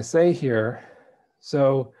else can I say here?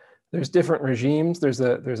 So there's different regimes. There's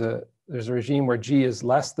a regime where g is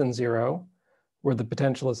less than 0, where the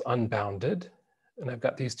potential is unbounded. And I've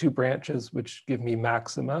got these two branches which give me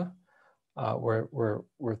maxima, where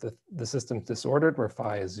the system's disordered, where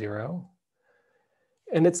phi is 0.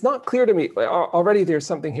 And it's not clear to me, already there's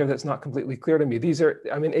something here that's not completely clear to me. These are,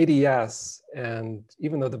 I'm in ADS, and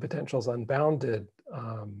even though the potential is unbounded,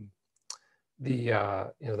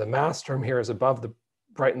 the mass term here is above the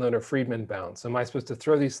Brighton-Lohner-Friedman bound. So am I supposed to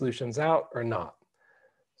throw these solutions out or not?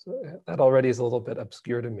 So that already is a little bit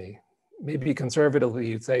obscure to me. Maybe conservatively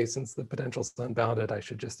you'd say, since the potential is unbounded, I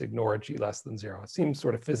should just ignore g less than 0. It seems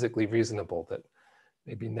sort of physically reasonable that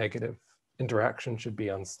maybe negative interaction should be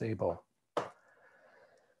unstable.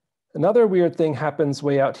 Another weird thing happens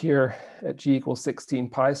way out here at g equals 16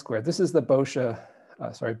 pi squared. This is the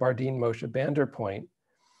Bardeen-Moshe-Bander point.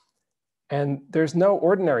 And there's no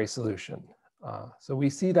ordinary solution. So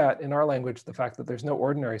we see that in our language, the fact that there's no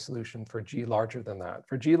ordinary solution for g larger than that.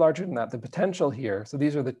 For g larger than that, the potential here, so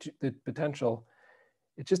these are the potential,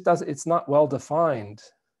 it just does, it's not well defined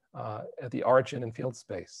at the origin and field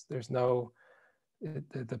space. There's no,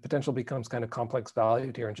 the potential becomes kind of complex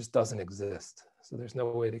valued here and just doesn't exist. So there's no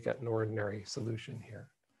way to get an ordinary solution here.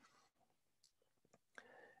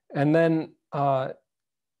 And then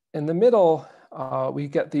in the middle, we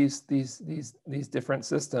get these different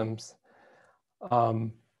systems.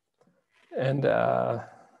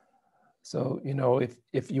 So, you know,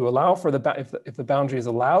 if you allow for if the boundary is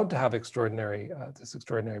allowed to have extraordinary, this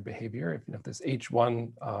extraordinary behavior, if this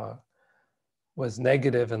H1 was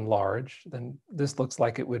negative and large, then this looks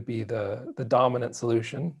like it would be the dominant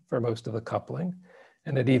solution for most of the coupling.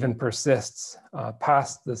 And it even persists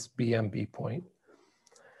past this BMB point.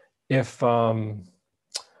 If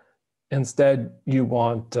instead you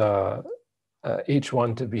want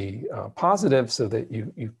H1 to be positive so that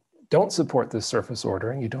you don't support this surface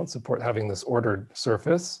ordering, you don't support having this ordered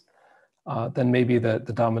surface, then maybe the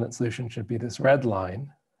dominant solution should be this red line,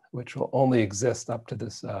 which will only exist up to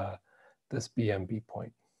this, this BMB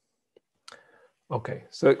point. Okay,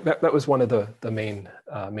 so that was one of the main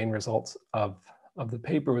results of the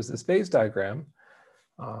paper, was this phase diagram.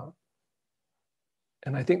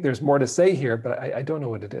 And I think there's more to say here, but I don't know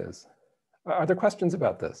what it is. Are there questions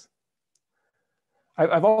about this?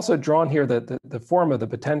 I've also drawn here the form of the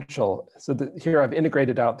potential. So that here I've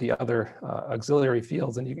integrated out the other auxiliary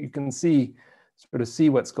fields, and you can see, sort of see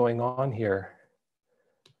what's going on here.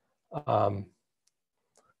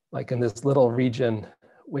 Like in this little region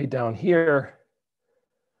way down here,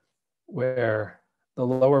 where the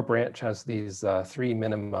lower branch has these 3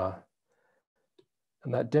 minima,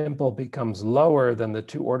 and that dimple becomes lower than the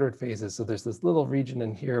 2 ordered phases. So there's this little region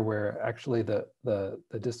in here where actually the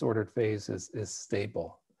disordered phase is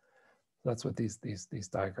stable. That's what these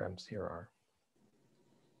diagrams here are.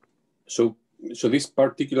 So this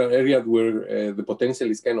particular area where the potential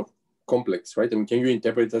is kind of complex, right? I mean, can you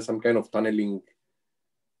interpret it as some kind of tunneling,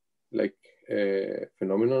 like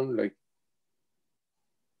phenomenon, like?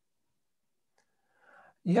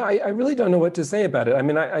 Yeah, I really don't know what to say about it. I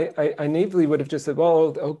mean, I naively would have just said,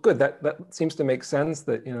 well, oh, good, that seems to make sense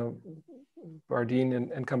that, you know,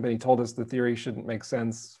 Bardeen and company told us the theory shouldn't make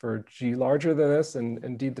sense for G larger than this, and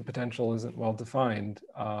indeed the potential isn't well defined.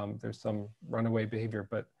 There's some runaway behavior,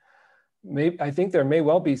 but I think there may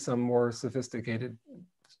well be some more sophisticated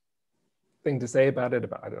thing to say about it,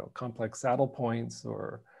 about, I don't know, complex saddle points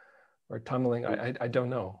or tunneling. I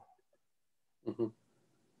don't know. Mm-hmm.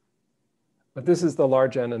 But this is the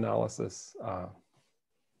large N analysis.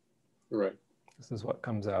 Right. This is what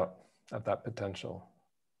comes out of that potential.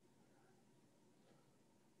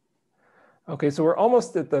 Okay, so we're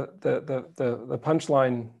almost at the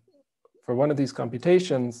punchline for one of these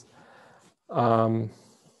computations for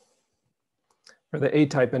the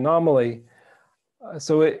A-type anomaly.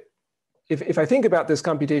 If I think about this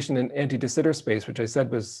computation in anti-de Sitter space, which I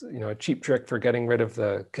said was, you know, a cheap trick for getting rid of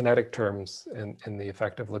the kinetic terms in the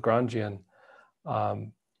effective Lagrangian,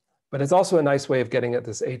 But it's also a nice way of getting at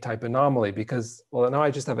this A-type anomaly because, well, now I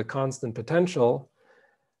just have a constant potential.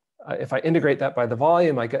 If I integrate that by the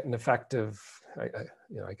volume, I get an effective,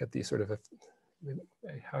 I get these sort of,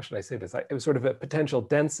 how should I say this? It was sort of a potential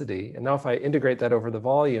density. And now if I integrate that over the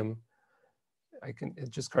volume, it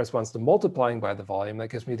just corresponds to multiplying by the volume. That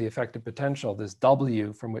gives me the effective potential, this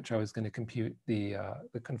W from which I was going to compute the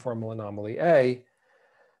conformal anomaly A.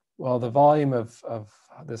 Well, the volume of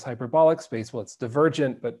this hyperbolic space, well, it's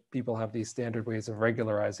divergent, but people have these standard ways of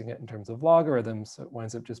regularizing it in terms of logarithms. So it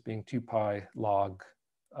winds up just being 2 pi log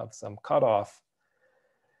of some cutoff.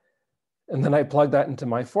 And then I plug that into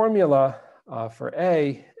my formula for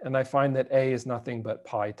A, and I find that A is nothing but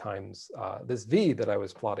pi times this V that I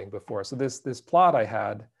was plotting before. So this plot I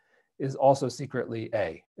had is also secretly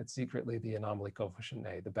A. It's secretly the anomaly coefficient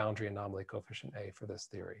A, the boundary anomaly coefficient A for this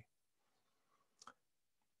theory.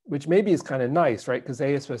 Which maybe is kind of nice, right? Because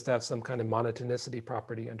A is supposed to have some kind of monotonicity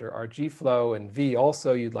property under RG flow, and V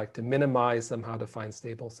also you'd like to minimize somehow to find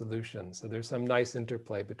stable solutions. So there's some nice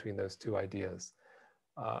interplay between those two ideas,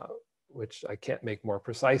 which I can't make more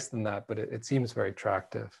precise than that, but it seems very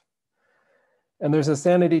attractive. And there's a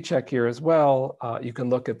sanity check here as well. You can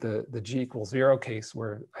look at the G equals 0 case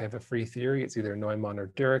where I have a free theory. It's either Neumann or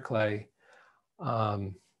Dirichlet.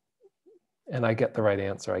 And I get the right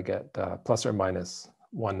answer. I get plus or minus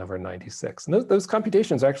 1/96. And those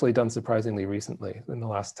computations are actually done surprisingly recently in the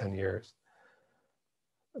last 10 years.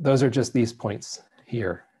 Those are just these points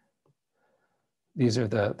here. These are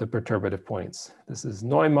the perturbative points. This is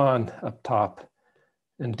Neumann up top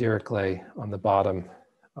and Dirichlet on the bottom,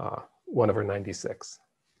 1/96.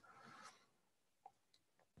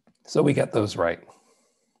 So we get those right.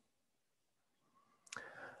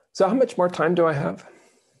 So how much more time do I have?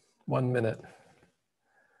 1 minute.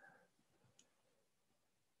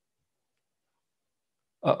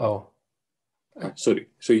 Uh-oh. Sorry,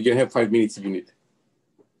 so you can have 5 minutes if you need.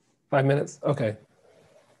 5 minutes, okay.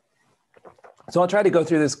 So I'll try to go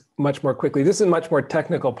through this much more quickly. This is a much more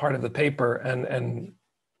technical part of the paper, and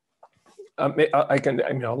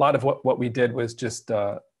a lot of what we did was just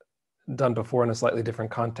done before in a slightly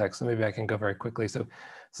different context, so maybe I can go very quickly. So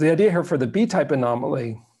the idea here for the B-type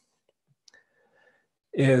anomaly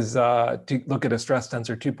is to look at a stress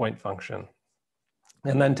tensor 2-point function,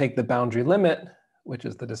 and then take the boundary limit, which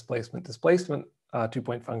is the displacement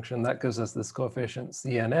 2-point function. That gives us this coefficient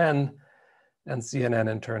CNN, and CNN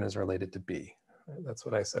in turn is related to B. That's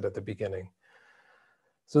what I said at the beginning.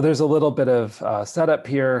 So there's a little bit of setup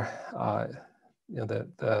here.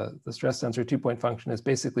 The stress tensor 2-point function is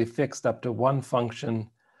basically fixed up to one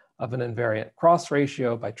function of an invariant cross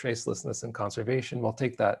ratio by tracelessness and conservation. We'll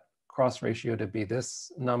take that cross ratio to be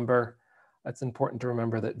this number. It's important to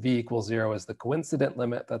remember that V equals 0 is the coincident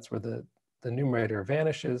limit. That's where the numerator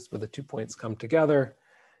vanishes, where the 2 points come together.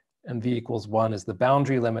 And V equals 1 is the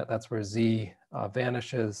boundary limit. That's where Z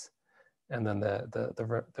vanishes. And then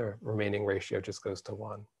the remaining ratio just goes to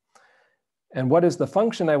 1. And what is the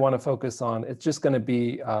function I want to focus on? It's just going to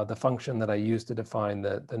be the function that I use to define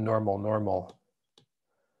the normal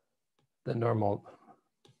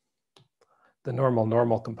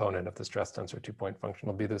component of the stress tensor 2-point function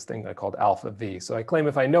will be this thing I called alpha V. So I claim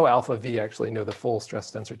if I know alpha V, I actually know the full stress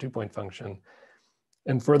tensor 2-point function.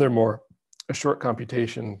 And furthermore, a short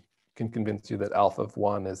computation can convince you that alpha of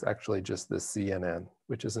 1 is actually just this CNN,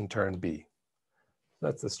 which is in turn B.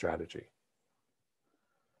 That's the strategy.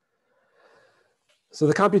 So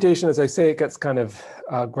the computation, as I say, it gets kind of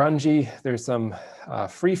grungy. There's some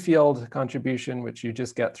free field contribution, which you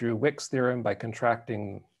just get through Wick's theorem by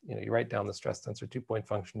contracting. You write down the stress tensor 2-point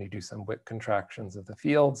function, you do some Wick contractions of the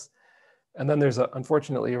fields. And then there's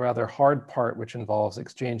unfortunately a rather hard part, which involves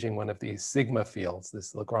exchanging one of these sigma fields,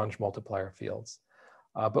 this Lagrange multiplier fields.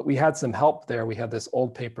 But we had some help there. We had this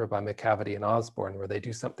old paper by McCavity and Osborne where they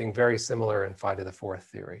do something very similar in phi to the 4th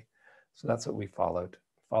theory. So that's what we followed.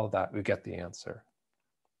 Follow that, we get the answer.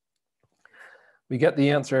 We get the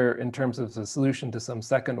answer in terms of the solution to some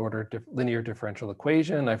second order linear differential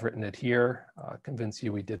equation. I've written it here, convince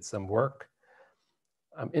you we did some work.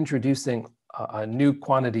 I'm introducing a new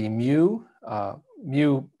quantity mu,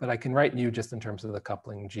 but I can write mu just in terms of the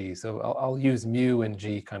coupling G. So I'll use mu and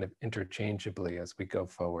G kind of interchangeably as we go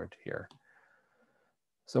forward here.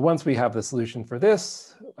 So once we have the solution for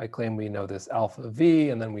this, I claim we know this alpha V,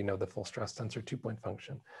 and then we know the full stress tensor 2-point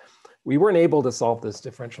function. We weren't able to solve this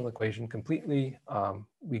differential equation completely.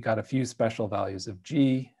 We got a few special values of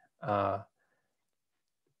G,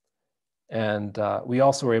 and we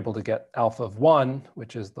also were able to get alpha of 1,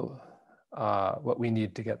 which is the what we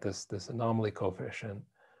need to get this anomaly coefficient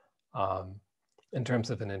in terms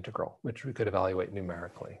of an integral, which we could evaluate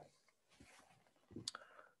numerically.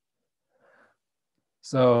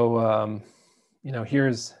 So, you know,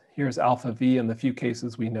 here's alpha v in the few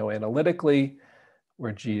cases we know analytically,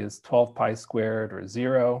 where g is 12 pi squared or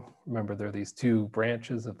 0. Remember, there are these two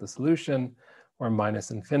branches of the solution, or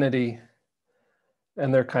minus infinity.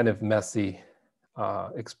 And they're kind of messy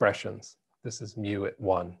expressions. This is mu at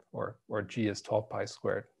 1, or g is 12 pi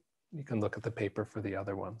squared. You can look at the paper for the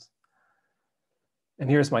other ones. And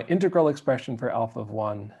here's my integral expression for alpha of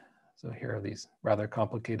 1. So here are these rather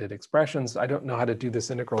complicated expressions. I don't know how to do this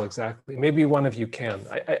integral exactly. Maybe one of you can.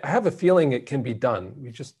 I have a feeling it can be done. We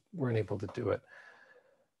just weren't able to do it.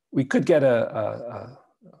 We could get a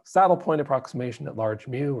saddle point approximation at large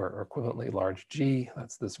mu, or equivalently large g.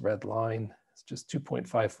 That's this red line. It's just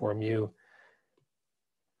 2.54 mu.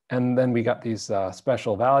 And then we got these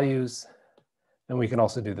special values. And we can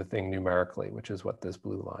also do the thing numerically, which is what this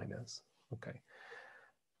blue line is. Okay.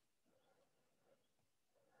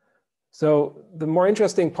 So the more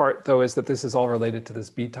interesting part, though, is that this is all related to this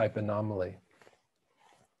B-type anomaly.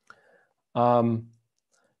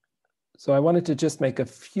 So I wanted to just make a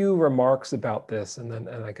few remarks about this, and then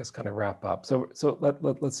I guess kind of wrap up. So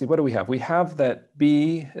let's see, what do we have? We have that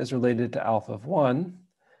B is related to alpha of 1,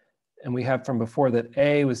 and we have from before that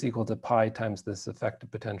A was equal to pi times this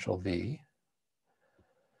effective potential V.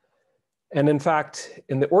 And in fact,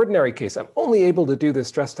 in the ordinary case, I'm only able to do this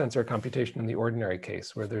stress tensor computation in the ordinary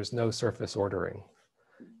case where there's no surface ordering.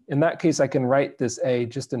 In that case, I can write this A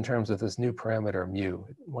just in terms of this new parameter mu.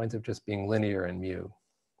 It winds up just being linear in mu.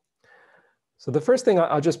 So the first thing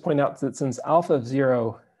I'll just point out that since alpha of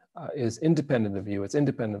 0 is independent of mu, it's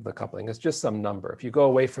independent of the coupling. It's just some number. If you go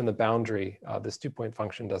away from the boundary, this 2-point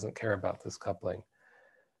function doesn't care about this coupling.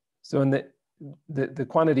 So in the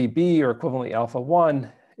quantity B, or equivalently alpha 1,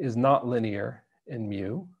 is not linear in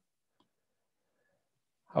mu.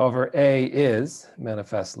 However, A is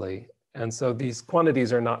manifestly. And so these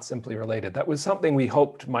quantities are not simply related. That was something we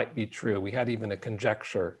hoped might be true. We had even a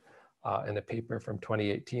conjecture in a paper from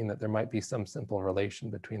 2018 that there might be some simple relation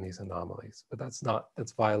between these anomalies, but that's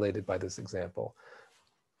violated by this example.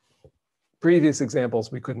 Previous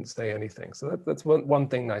examples, we couldn't say anything. So that's one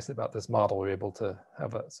thing nice about this model. We're able to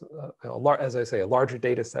have, as I say, a larger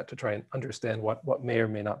data set to try and understand what may or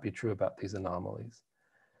may not be true about these anomalies.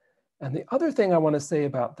 And the other thing I want to say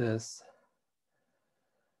about this,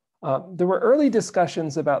 there were early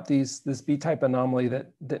discussions about this B-type anomaly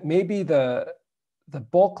that maybe the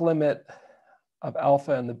bulk limit of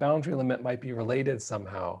alpha and the boundary limit might be related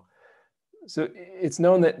somehow. So it's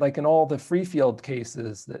known that, like in all the free field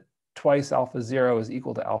cases, that twice alpha 0 is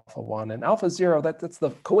equal to alpha 1. And alpha 0, that's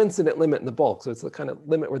the coincident limit in the bulk. So it's the kind of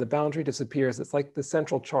limit where the boundary disappears. It's like the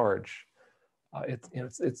central charge. It's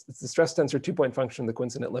the stress tensor 2-point function, the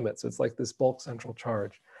coincident limit. So it's like this bulk central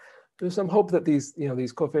charge. There's some hope that these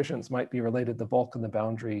coefficients might be related, the bulk and the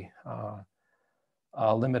boundary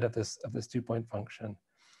limit of this 2-point function.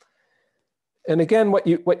 And again,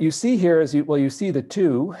 what you see here is you see the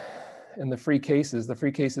 2 in the free cases. The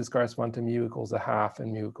free cases correspond to mu equals 1/2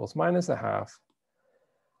 and mu equals minus 1/2.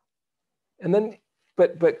 And then,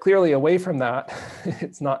 but clearly away from that,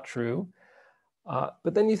 it's not true.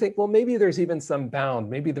 But then you think, well, maybe there's even some bound.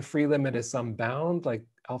 Maybe the free limit is some bound, like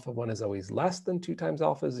alpha 1 is always less than 2 times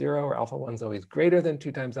alpha 0, or alpha 1 is always greater than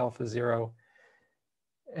 2 times alpha 0.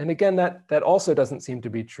 And again, that also doesn't seem to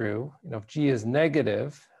be true. If G is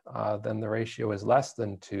negative, then the ratio is less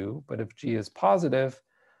than 2. But if G is positive,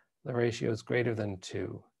 the ratio is greater than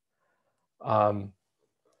 2.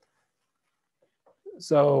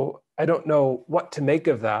 So I don't know what to make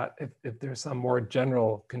of that, if there's some more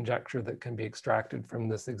general conjecture that can be extracted from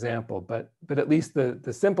this example. But at least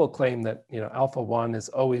the simple claim that alpha 1 is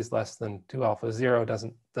always less than 2 alpha 0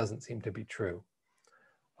 doesn't seem to be true.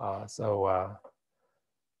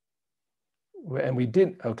 And we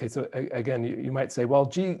did, okay, so again, you might say, well,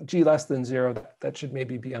 G less than 0, that should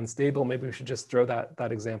maybe be unstable. Maybe we should just throw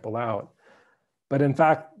that example out. But in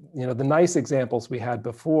fact, the nice examples we had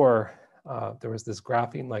before, there was this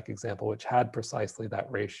graphene-like example which had precisely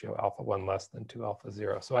that ratio, alpha 1 less than 2 alpha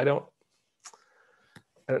 0. So I don't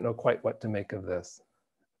know quite what to make of this.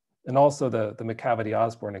 And also the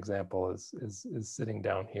McCavity-Osborne example is sitting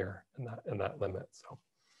down here in that limit. So.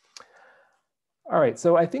 All right,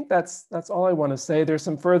 so I think that's all I want to say. There's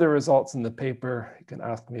some further results in the paper. You can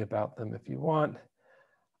ask me about them if you want.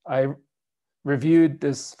 I reviewed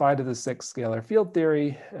this phi to the 6 scalar field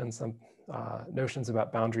theory and some notions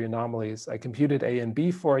about boundary anomalies. I computed A and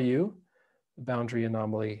B for you, the boundary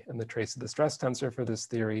anomaly and the trace of the stress tensor for this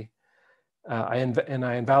theory. I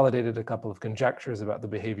invalidated a couple of conjectures about the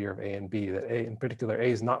behavior of A and B, that A, in particular,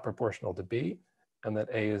 A is not proportional to B, and that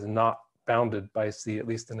A is not bounded by C, at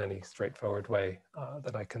least in any straightforward way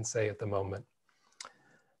that I can say at the moment.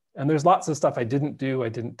 And there's lots of stuff I didn't do. I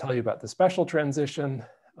didn't tell you about the special transition,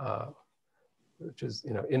 which is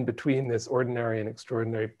in between this ordinary and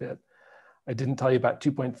extraordinary bit. I didn't tell you about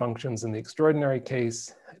 2-point functions in the extraordinary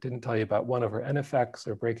case. I didn't tell you about 1/n effects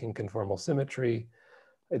or breaking conformal symmetry.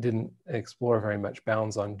 I didn't explore very much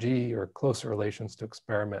bounds on G or closer relations to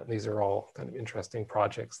experiment. These are all kind of interesting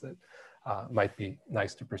projects that might be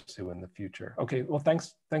nice to pursue in the future. Okay, well,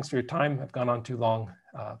 thanks for your time. I've gone on too long.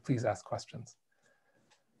 Please ask questions.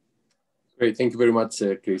 Great, thank you very much,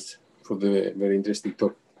 Chris, for the very interesting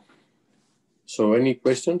talk. So any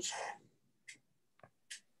questions?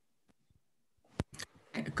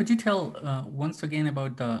 Could you tell once again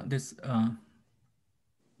about the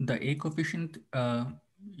A coefficient?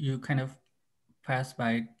 You kind of passed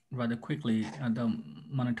by it rather quickly, the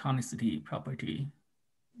monotonicity property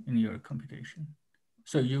in your computation.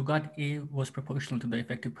 So you got A was proportional to the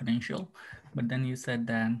effective potential, but then you said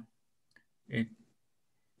that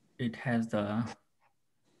it has the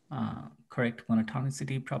correct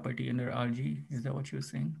monotonicity property under RG. Is that what you were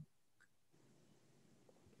saying?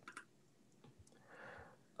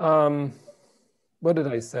 What did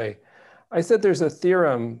I say? I said there's a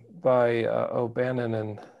theorem by O'Bannon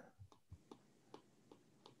and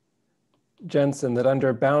Jensen that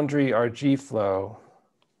under boundary RG flow,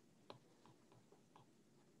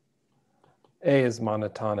 A is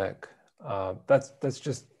monotonic. That's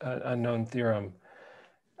just a known theorem.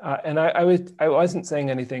 And I wasn't saying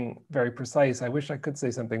anything very precise. I wish I could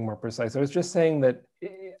say something more precise. I was just saying that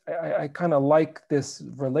I kind of like this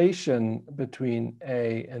relation between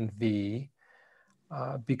A and V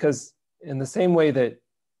because in the same way that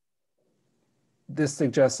this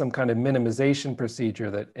suggests some kind of minimization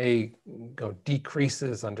procedure that A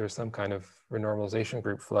decreases under some kind of renormalization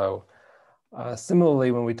group flow.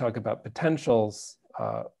 Similarly, when we talk about potentials,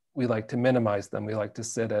 we like to minimize them. We like to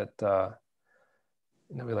sit at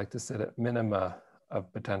we like to sit at minima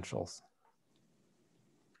of potentials.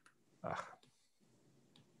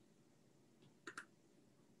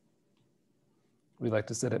 We like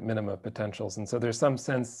to sit at minima of potentials. And so there's some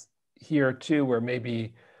sense here too where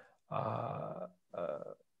maybe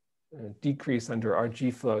decrease under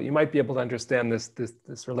RG flow. You might be able to understand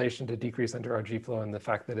this relation to decrease under RG flow and the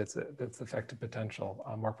fact that it's effective potential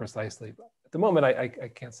more precisely. But at the moment, I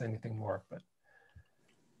can't say anything more, but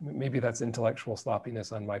maybe that's intellectual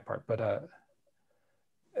sloppiness on my part. But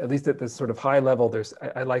at least at this sort of high level,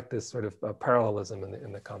 I like this sort of parallelism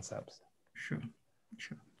in the concepts. Sure.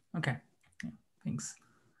 Okay. Yeah, thanks.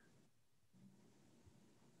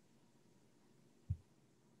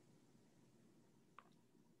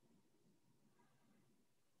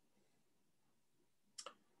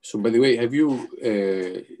 So by the way, have you,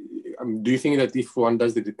 do you think that if one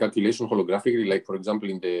does the calculation holographically, like for example,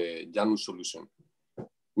 in the Janus solution,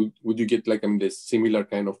 would you get like the similar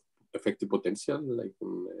kind of effective potential? Like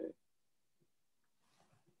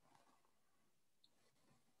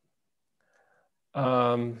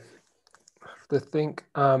to think,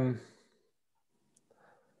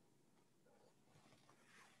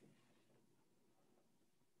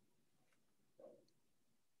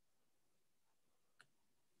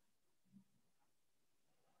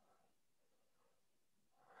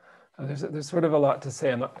 there's sort of a lot to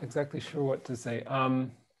say. I'm not exactly sure what to say. I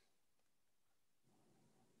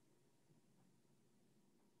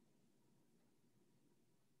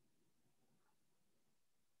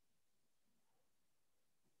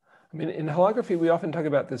mean, in holography, we often talk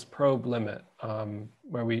about this probe limit,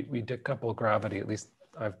 where we decouple gravity. At least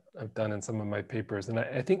I've done in some of my papers. And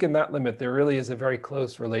I think in that limit, there really is a very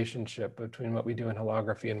close relationship between what we do in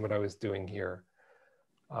holography and what I was doing here.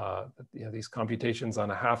 These computations on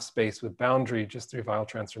a half space with boundary just through Weyl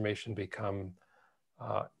transformation become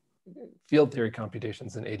field theory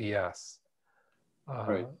computations in ADS.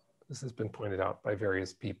 Right. This has been pointed out by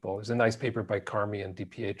various people. There's a nice paper by Carmi and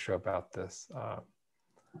DiPietro about this.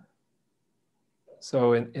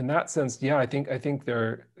 So in that sense, yeah, I think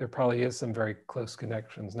there probably is some very close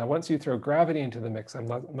connections. Now, once you throw gravity into the mix, I'm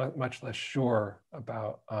much less sure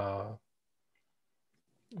about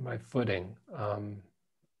my footing.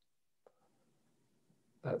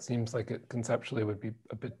 That seems like it conceptually would be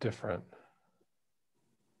a bit different.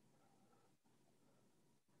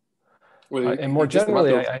 Well, and more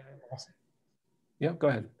generally, yeah, go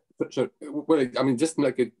ahead. Sure. Well, I mean, just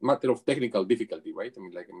like a matter of technical difficulty, right? I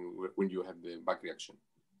mean, like when you have the back reaction.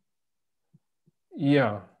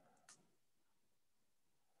 Yeah.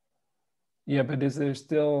 Yeah, but is there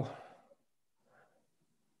still,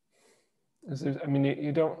 I mean,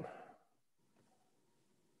 you don't,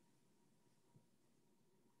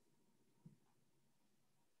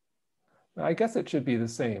 I guess it should be the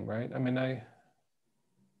same, right? I mean,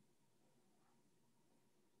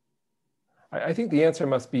 I think the answer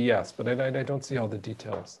must be yes, but I don't see all the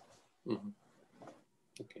details. Mm-hmm.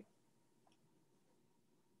 Okay.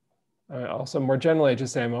 Also, more generally, I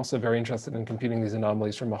just say I'm also very interested in computing these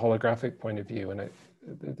anomalies from a holographic point of view, and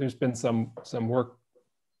there's been some work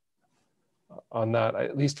on that.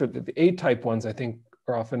 At least for the A-type ones, I think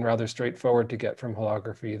are often rather straightforward to get from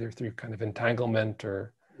holography, either through kind of entanglement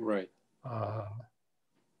or right.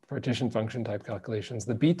 Partition function type calculations.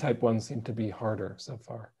 The B-type ones seem to be harder so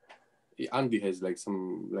far. Andy has like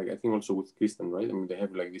some, like I think also with Kristen, right? I mean, they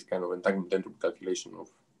have like this kind of entanglement entropy calculation of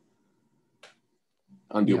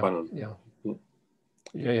Andy O'Bannon. Yeah.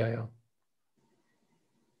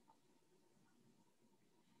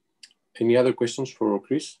 Any other questions for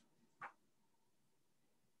Chris?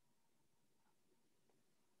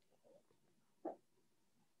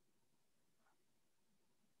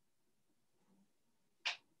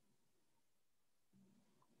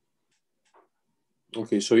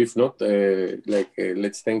 Okay, so if not,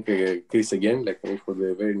 let's thank Chris again, for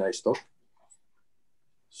the very nice talk.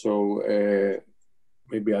 So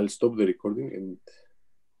maybe I'll stop the recording and